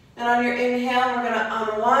 And on your inhale, we're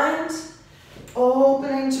gonna unwind,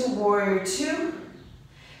 opening to warrior two.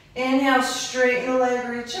 Inhale, straighten the leg,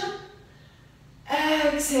 reach up.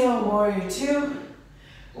 Exhale, warrior two.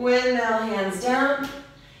 Windmill, hands down.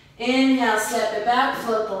 Inhale, step it back,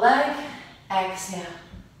 float the leg. Exhale.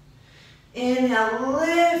 Inhale,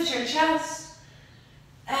 lift your chest.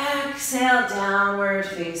 Exhale, downward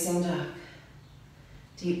facing dog.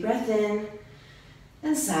 Deep breath in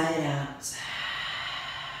and sigh it out.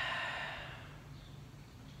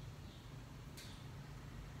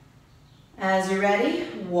 As you're ready,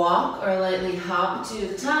 walk or lightly hop to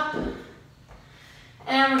the top.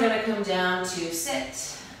 And we're gonna come down to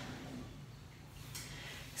sit.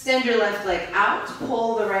 Extend your left leg out,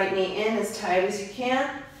 pull the right knee in as tight as you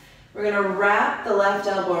can. We're gonna wrap the left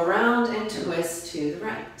elbow around and twist to the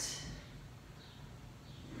right.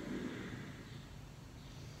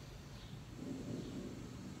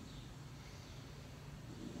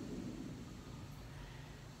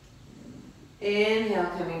 Inhale,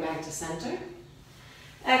 coming back to center.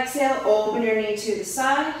 Exhale, open your knee to the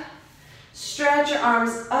side. Stretch your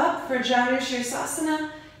arms up for Janu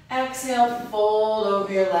Shirsasana. Exhale, fold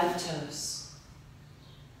over your left toes.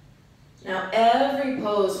 Now, every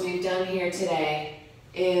pose we've done here today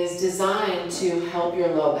is designed to help your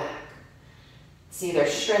low back. It's either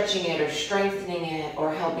stretching it or strengthening it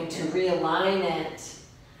or helping to realign it.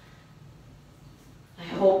 I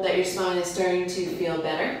hope that your spine is starting to feel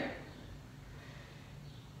better.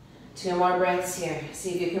 2 more breaths here.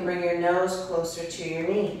 See if you can bring your nose closer to your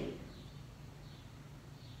knee.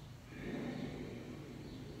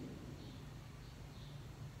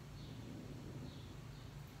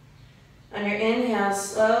 On your inhale,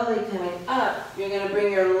 slowly coming up, you're going to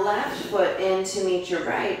bring your left foot in to meet your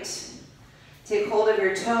right. Take hold of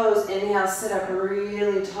your toes. Inhale, sit up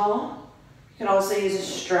really tall. You can also use a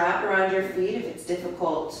strap around your feet if it's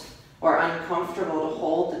difficult or uncomfortable to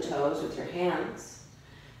hold the toes with your hands.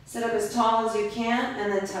 Sit up as tall as you can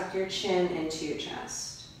and then tuck your chin into your chest.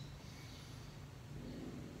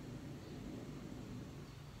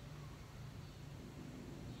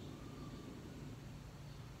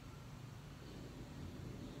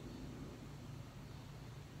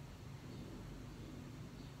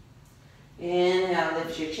 Inhale,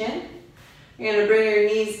 lift your chin. You're going to bring your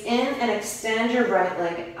knees in and extend your right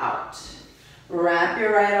leg out. Wrap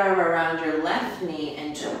your right arm around your left knee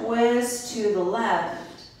and twist to the left.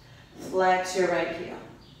 Flex your right heel.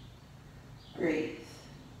 Breathe.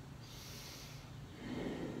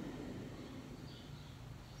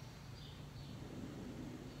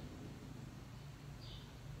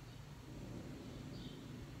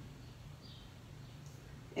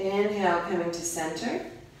 Inhale, coming to center.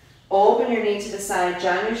 Open your knee to the side,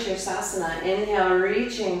 Janu Shirsasana. Inhale,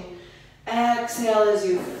 reaching. Exhale as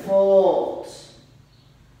you fold.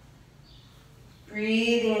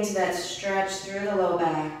 Breathing into that stretch through the low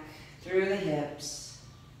back, through the hips.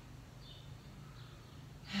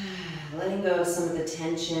 Letting go of some of the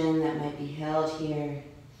tension that might be held here.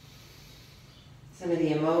 Some of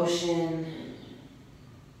the emotion.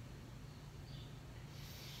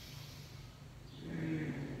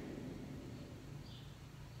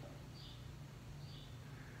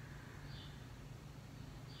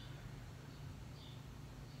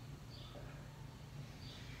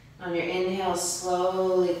 On your inhale,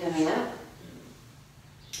 slowly coming up.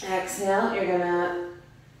 Exhale, you're gonna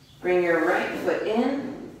bring your right foot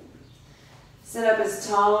in. Sit up as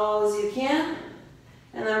tall as you can.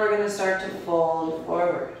 And then we're gonna start to fold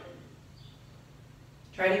forward.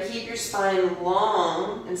 Try to keep your spine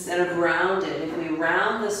long instead of rounded. If we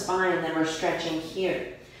round the spine, then we're stretching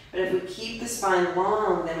here. But if we keep the spine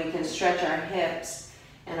long, then we can stretch our hips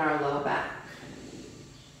and our low back.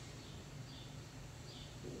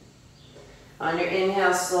 On your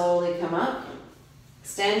inhale, slowly come up.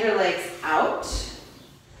 Extend your legs out.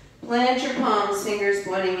 Plant your palms, fingers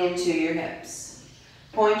pointing into your hips.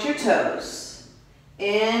 Point your toes.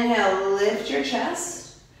 Inhale, lift your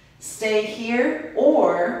chest. Stay here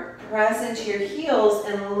or press into your heels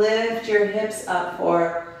and lift your hips up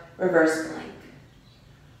for reverse plank.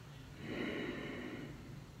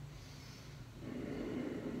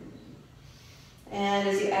 And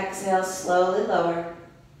as you exhale, slowly lower.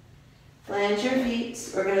 Plant your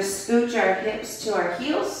feet. We're going to scooch our hips to our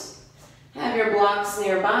heels. Have your blocks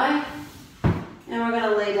nearby. And we're going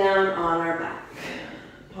to lay down on our back.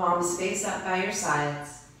 Palms face up by your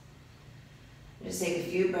sides. Just take a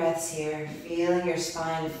few breaths here, feeling your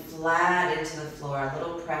spine flat into the floor, a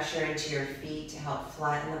little pressure into your feet to help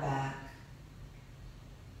flatten the back.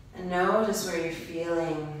 And notice where you're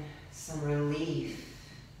feeling some relief.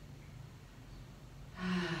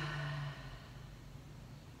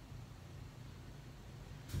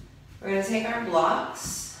 We're going to take our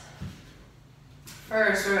blocks.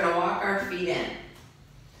 First, we're going to walk our feet in.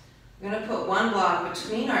 We're going to put one block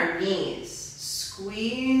between our knees.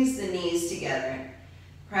 Squeeze the knees together.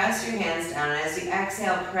 Press your hands down. As you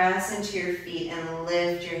exhale, press into your feet and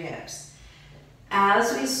lift your hips.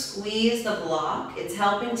 As we squeeze the block, it's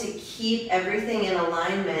helping to keep everything in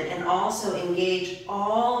alignment and also engage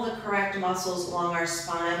all the correct muscles along our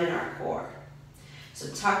spine and our core. So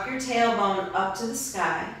tuck your tailbone up to the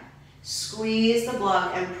sky. Squeeze the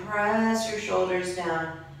block and press your shoulders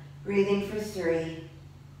down. Breathing for 3,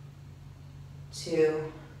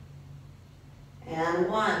 2, and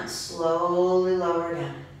 1. Slowly lower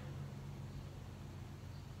down.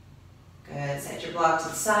 Good. Set your block to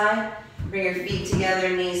the side. Bring your feet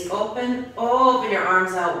together, knees open. Open your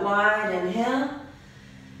arms out wide. Inhale.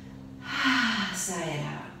 Sigh it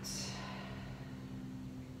out.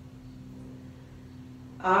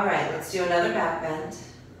 All right, let's do another back bend.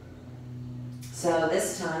 So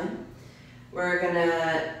this time, we're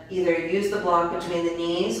gonna either use the block between the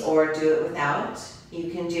knees or do it without. You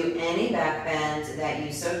can do any back bend that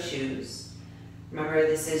you so choose. Remember,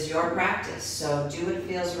 this is your practice, so do what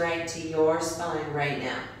feels right to your spine right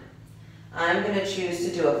now. I'm gonna choose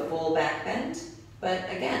to do a full back bend, but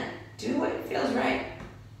again, do what feels right.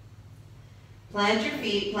 Plant your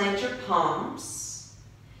feet, plant your palms.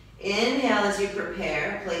 Inhale as you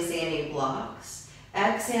prepare, placing any blocks.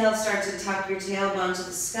 Exhale, start to tuck your tailbone to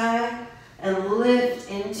the sky and lift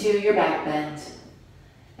into your back bend.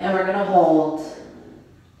 And we're gonna hold.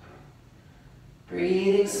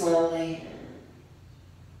 Breathing slowly.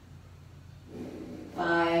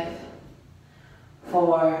 5,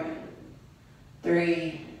 4,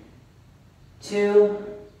 3, 2,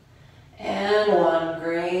 and 1.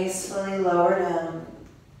 Gracefully lower down.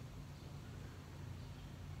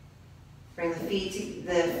 Bring the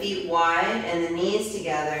feet wide and the knees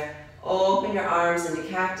together. Open your arms into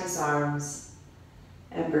cactus arms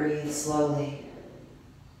and breathe slowly.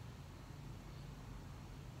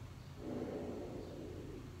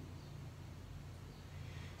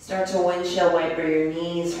 Start to windshield wiper your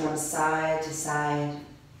knees from side to side.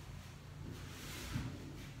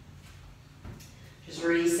 Just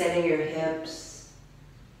resetting your hips,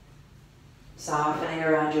 softening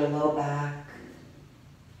around your low back.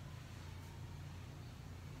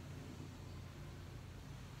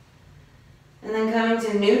 And then coming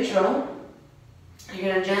to neutral,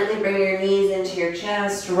 you're going to gently bring your knees into your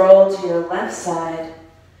chest, roll to your left side,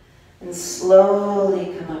 and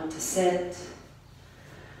slowly come up to sit.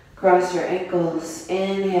 Cross your ankles.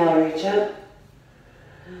 Inhale, reach up.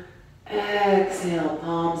 Exhale,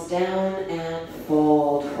 palms down and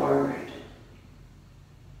fold forward.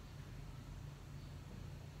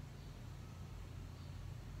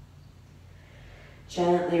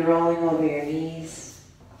 Gently rolling over your knees.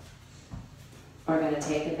 We're going to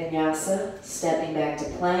take a vinyasa, stepping back to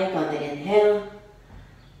plank on the inhale.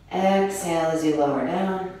 Exhale as you lower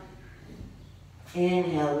down.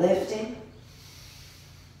 Inhale, lifting.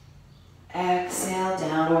 Exhale,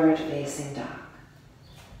 downward facing dog.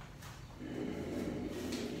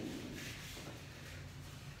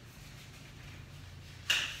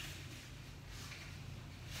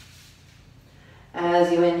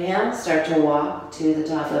 As you inhale, start to walk to the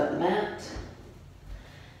top of the mat.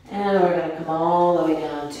 And we're going to come all the way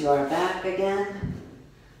down to our back again,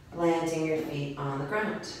 planting your feet on the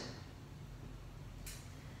ground.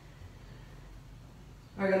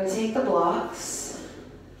 We're going to take the blocks,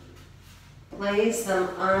 place them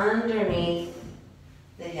underneath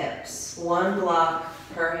the hips. One block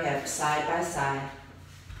per hip, side by side.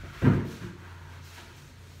 And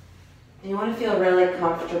you want to feel really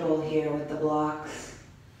comfortable here with the blocks.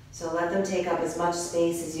 So let them take up as much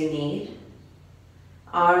space as you need.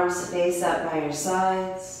 Arms face up by your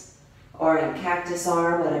sides, or in cactus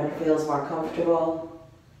arm, whatever feels more comfortable.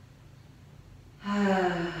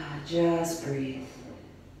 Just breathe.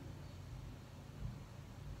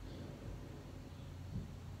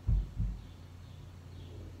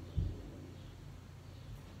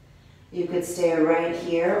 You could stay right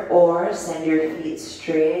here or send your feet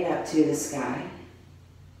straight up to the sky.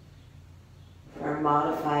 For a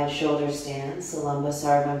modified shoulder stand, Salamba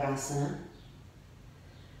Sarvangasana.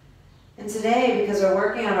 And today, because we're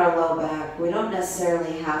working on our low back, we don't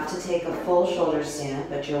necessarily have to take a full shoulder stand,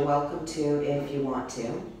 but you're welcome to if you want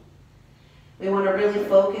to. We want to really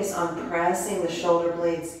focus on pressing the shoulder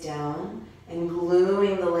blades down and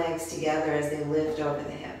gluing the legs together as they lift over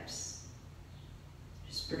the hips.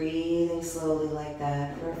 Just breathing slowly like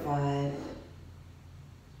that for 5.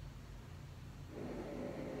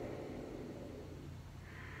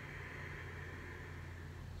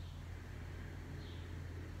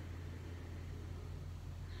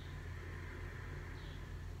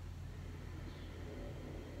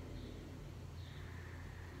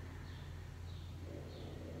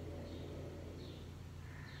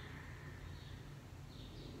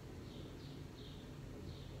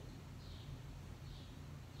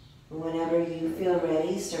 Whenever you feel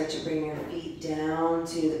ready, start to bring your feet down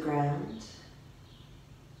to the ground.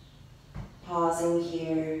 Pausing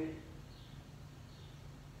here.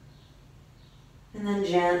 And then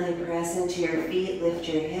gently press into your feet, lift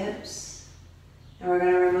your hips. And we're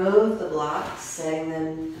going to remove the blocks, setting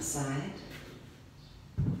them aside.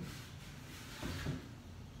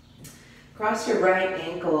 Cross your right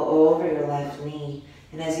ankle over your left knee.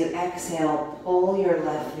 And as you exhale, pull your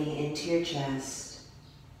left knee into your chest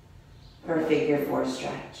for a figure 4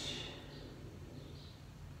 stretch.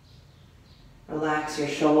 Relax your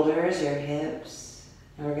shoulders, your hips,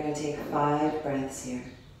 and we're going to take 5 breaths here.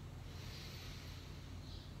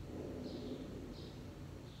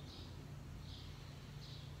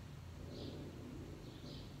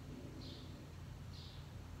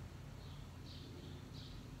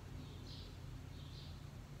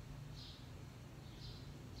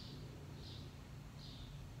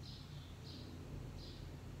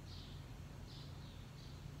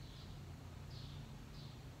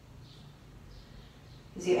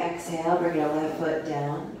 As you exhale, bring your left foot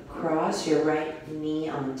down, cross your right knee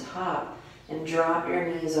on top, and drop your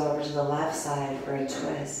knees over to the left side for a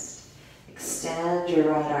twist. Extend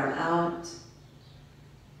your right arm out,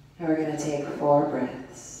 and we're going to take 4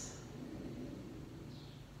 breaths.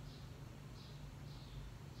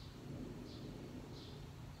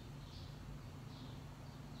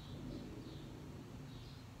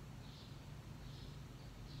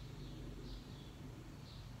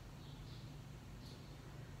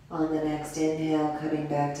 On the next inhale, coming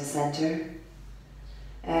back to center.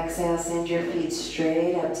 Exhale, send your feet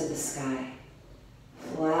straight up to the sky.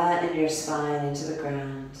 Flatten your spine into the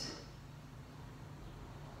ground.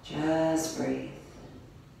 Just breathe.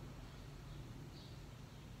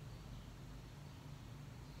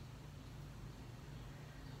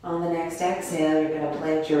 On the next exhale, you're going to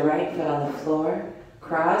plant your right foot on the floor,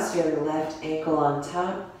 cross your left ankle on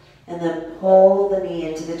top, and then pull the knee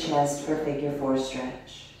into the chest for figure 4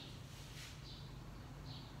 stretch.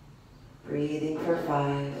 Breathing for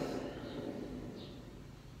 5.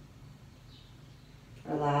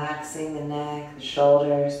 Relaxing the neck, the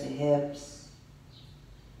shoulders, the hips.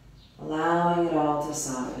 Allowing it all to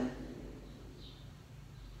soften.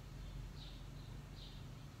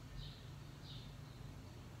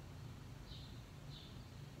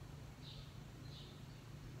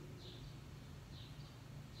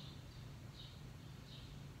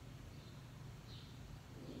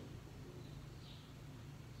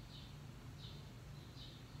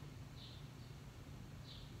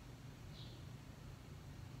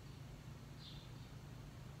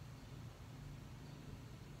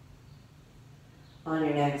 On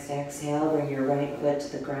your next exhale, bring your right foot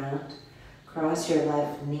to the ground, cross your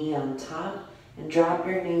left knee on top, and drop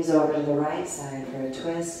your knees over to the right side for a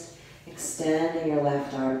twist, extending your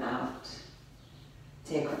left arm out.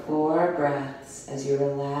 Take 4 breaths as you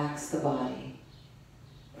relax the body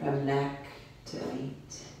from neck to feet.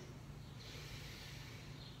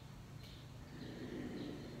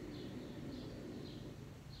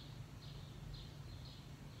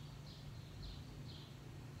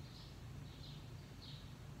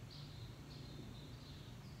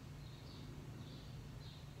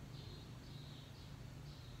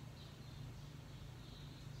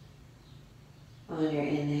 On your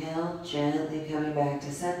inhale, gently coming back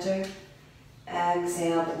to center.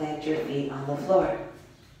 Exhale, plant your feet on the floor.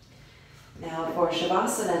 Now for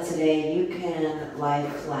Shavasana today, you can lie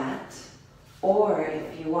flat, or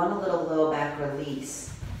if you want a little low back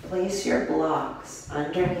release, place your blocks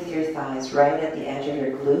underneath your thighs right at the edge of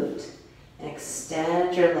your glute and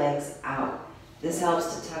extend your legs out. This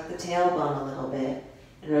helps to tuck the tailbone a little bit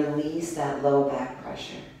and release that low back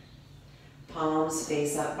pressure. Palms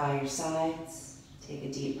face up by your sides. Take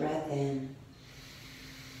a deep breath in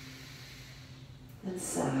and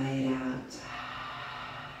sigh it out.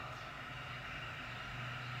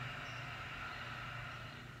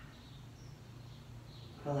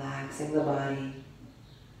 Relaxing the body,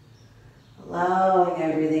 allowing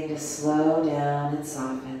everything to slow down and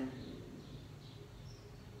soften.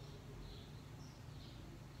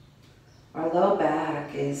 Our low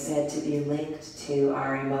back is said to be linked to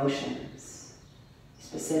our emotions,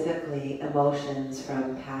 specifically emotions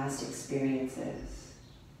from past experiences.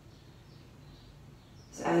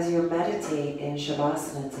 So as you meditate in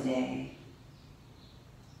Shavasana today,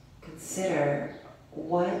 consider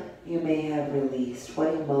what you may have released,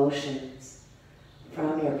 what emotions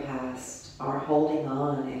from your past are holding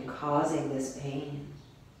on and causing this pain.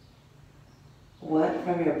 What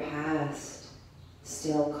from your past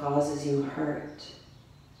still causes you hurt?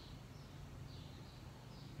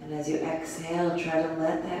 And as you exhale, try to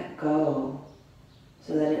let that go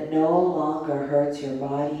so that it no longer hurts your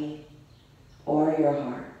body or your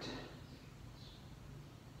heart.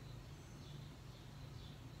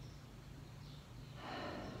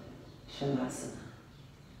 Shavasana.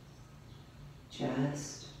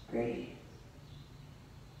 Just breathe.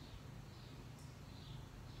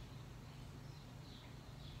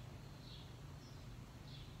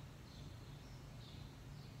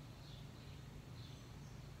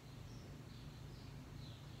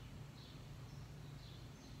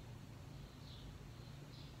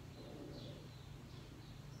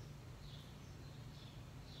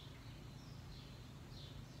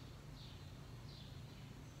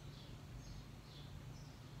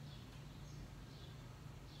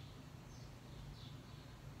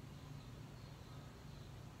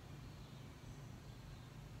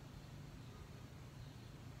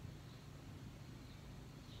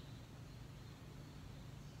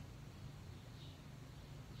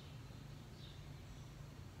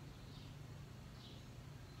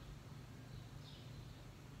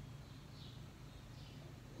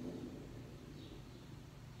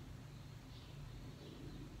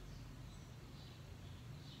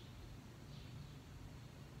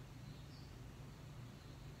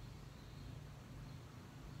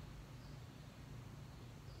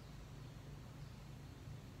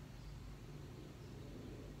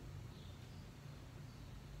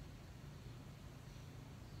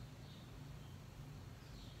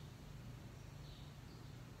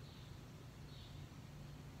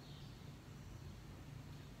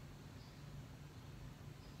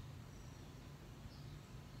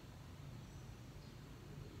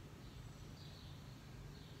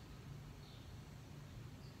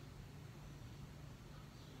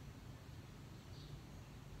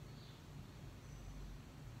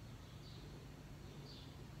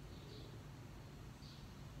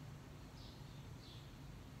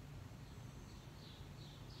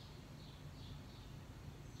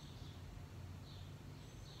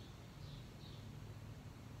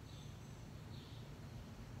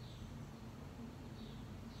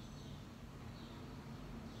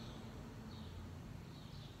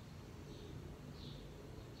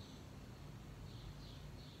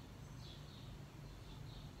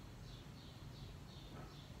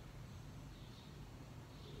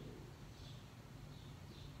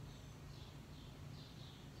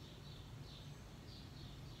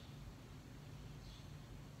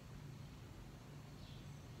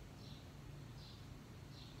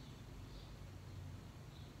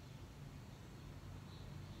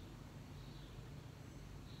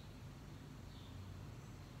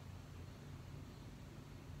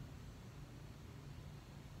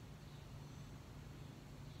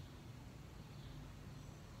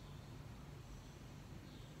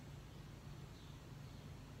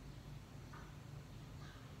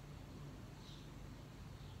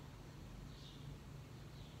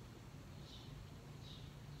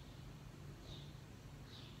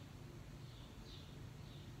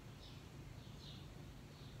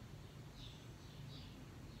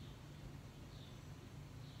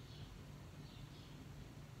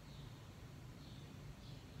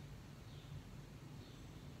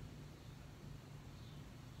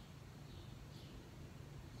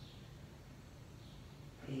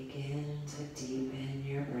 Begin to deepen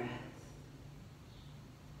your breath.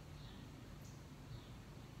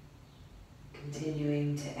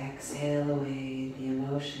 Continuing to exhale away the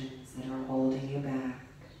emotions that are holding you back.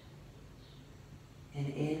 And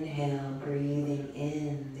inhale, breathing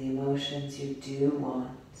in the emotions you do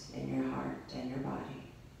want in your heart and your body.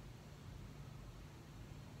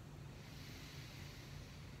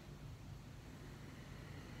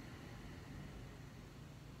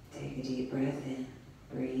 Take a deep breath in,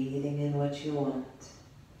 breathing in what you want.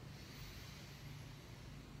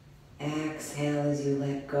 Exhale as you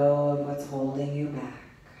let go of what's holding you back.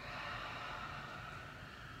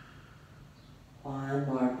 One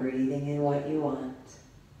more, breathing in what you want.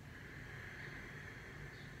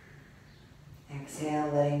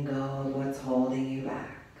 Exhale, letting go of what's holding you back.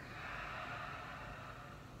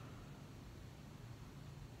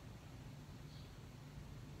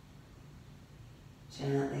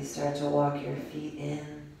 Gently start to walk your feet in.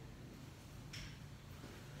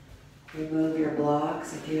 Remove your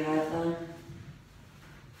blocks if you have them.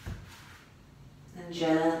 And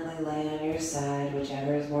gently lay on your side,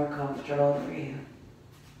 whichever is more comfortable for you.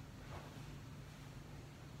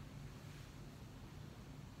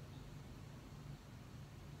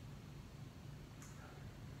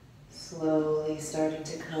 Slowly starting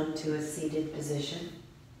to come to a seated position.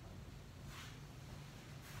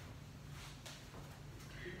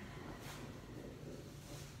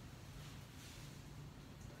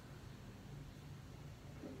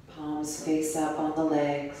 Palms face up on the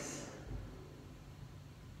legs.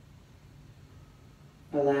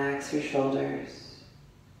 Relax your shoulders.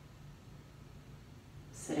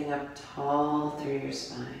 Sitting up tall through your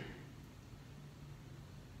spine.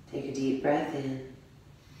 Take a deep breath in.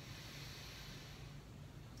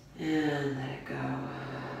 And let it go.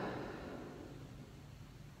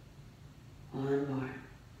 One more.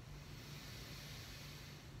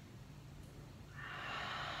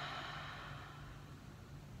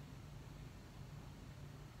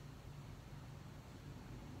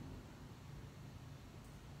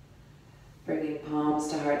 Bringing palms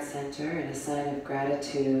to heart center in a sign of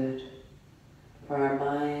gratitude for our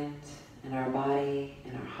mind and our body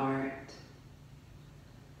and our heart.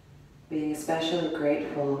 Being especially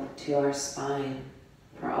grateful to our spine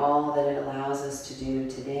for all that it allows us to do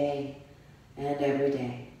today and every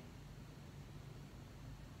day.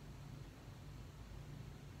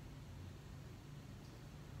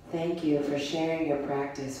 Thank you for sharing your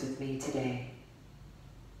practice with me today.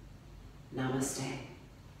 Namaste.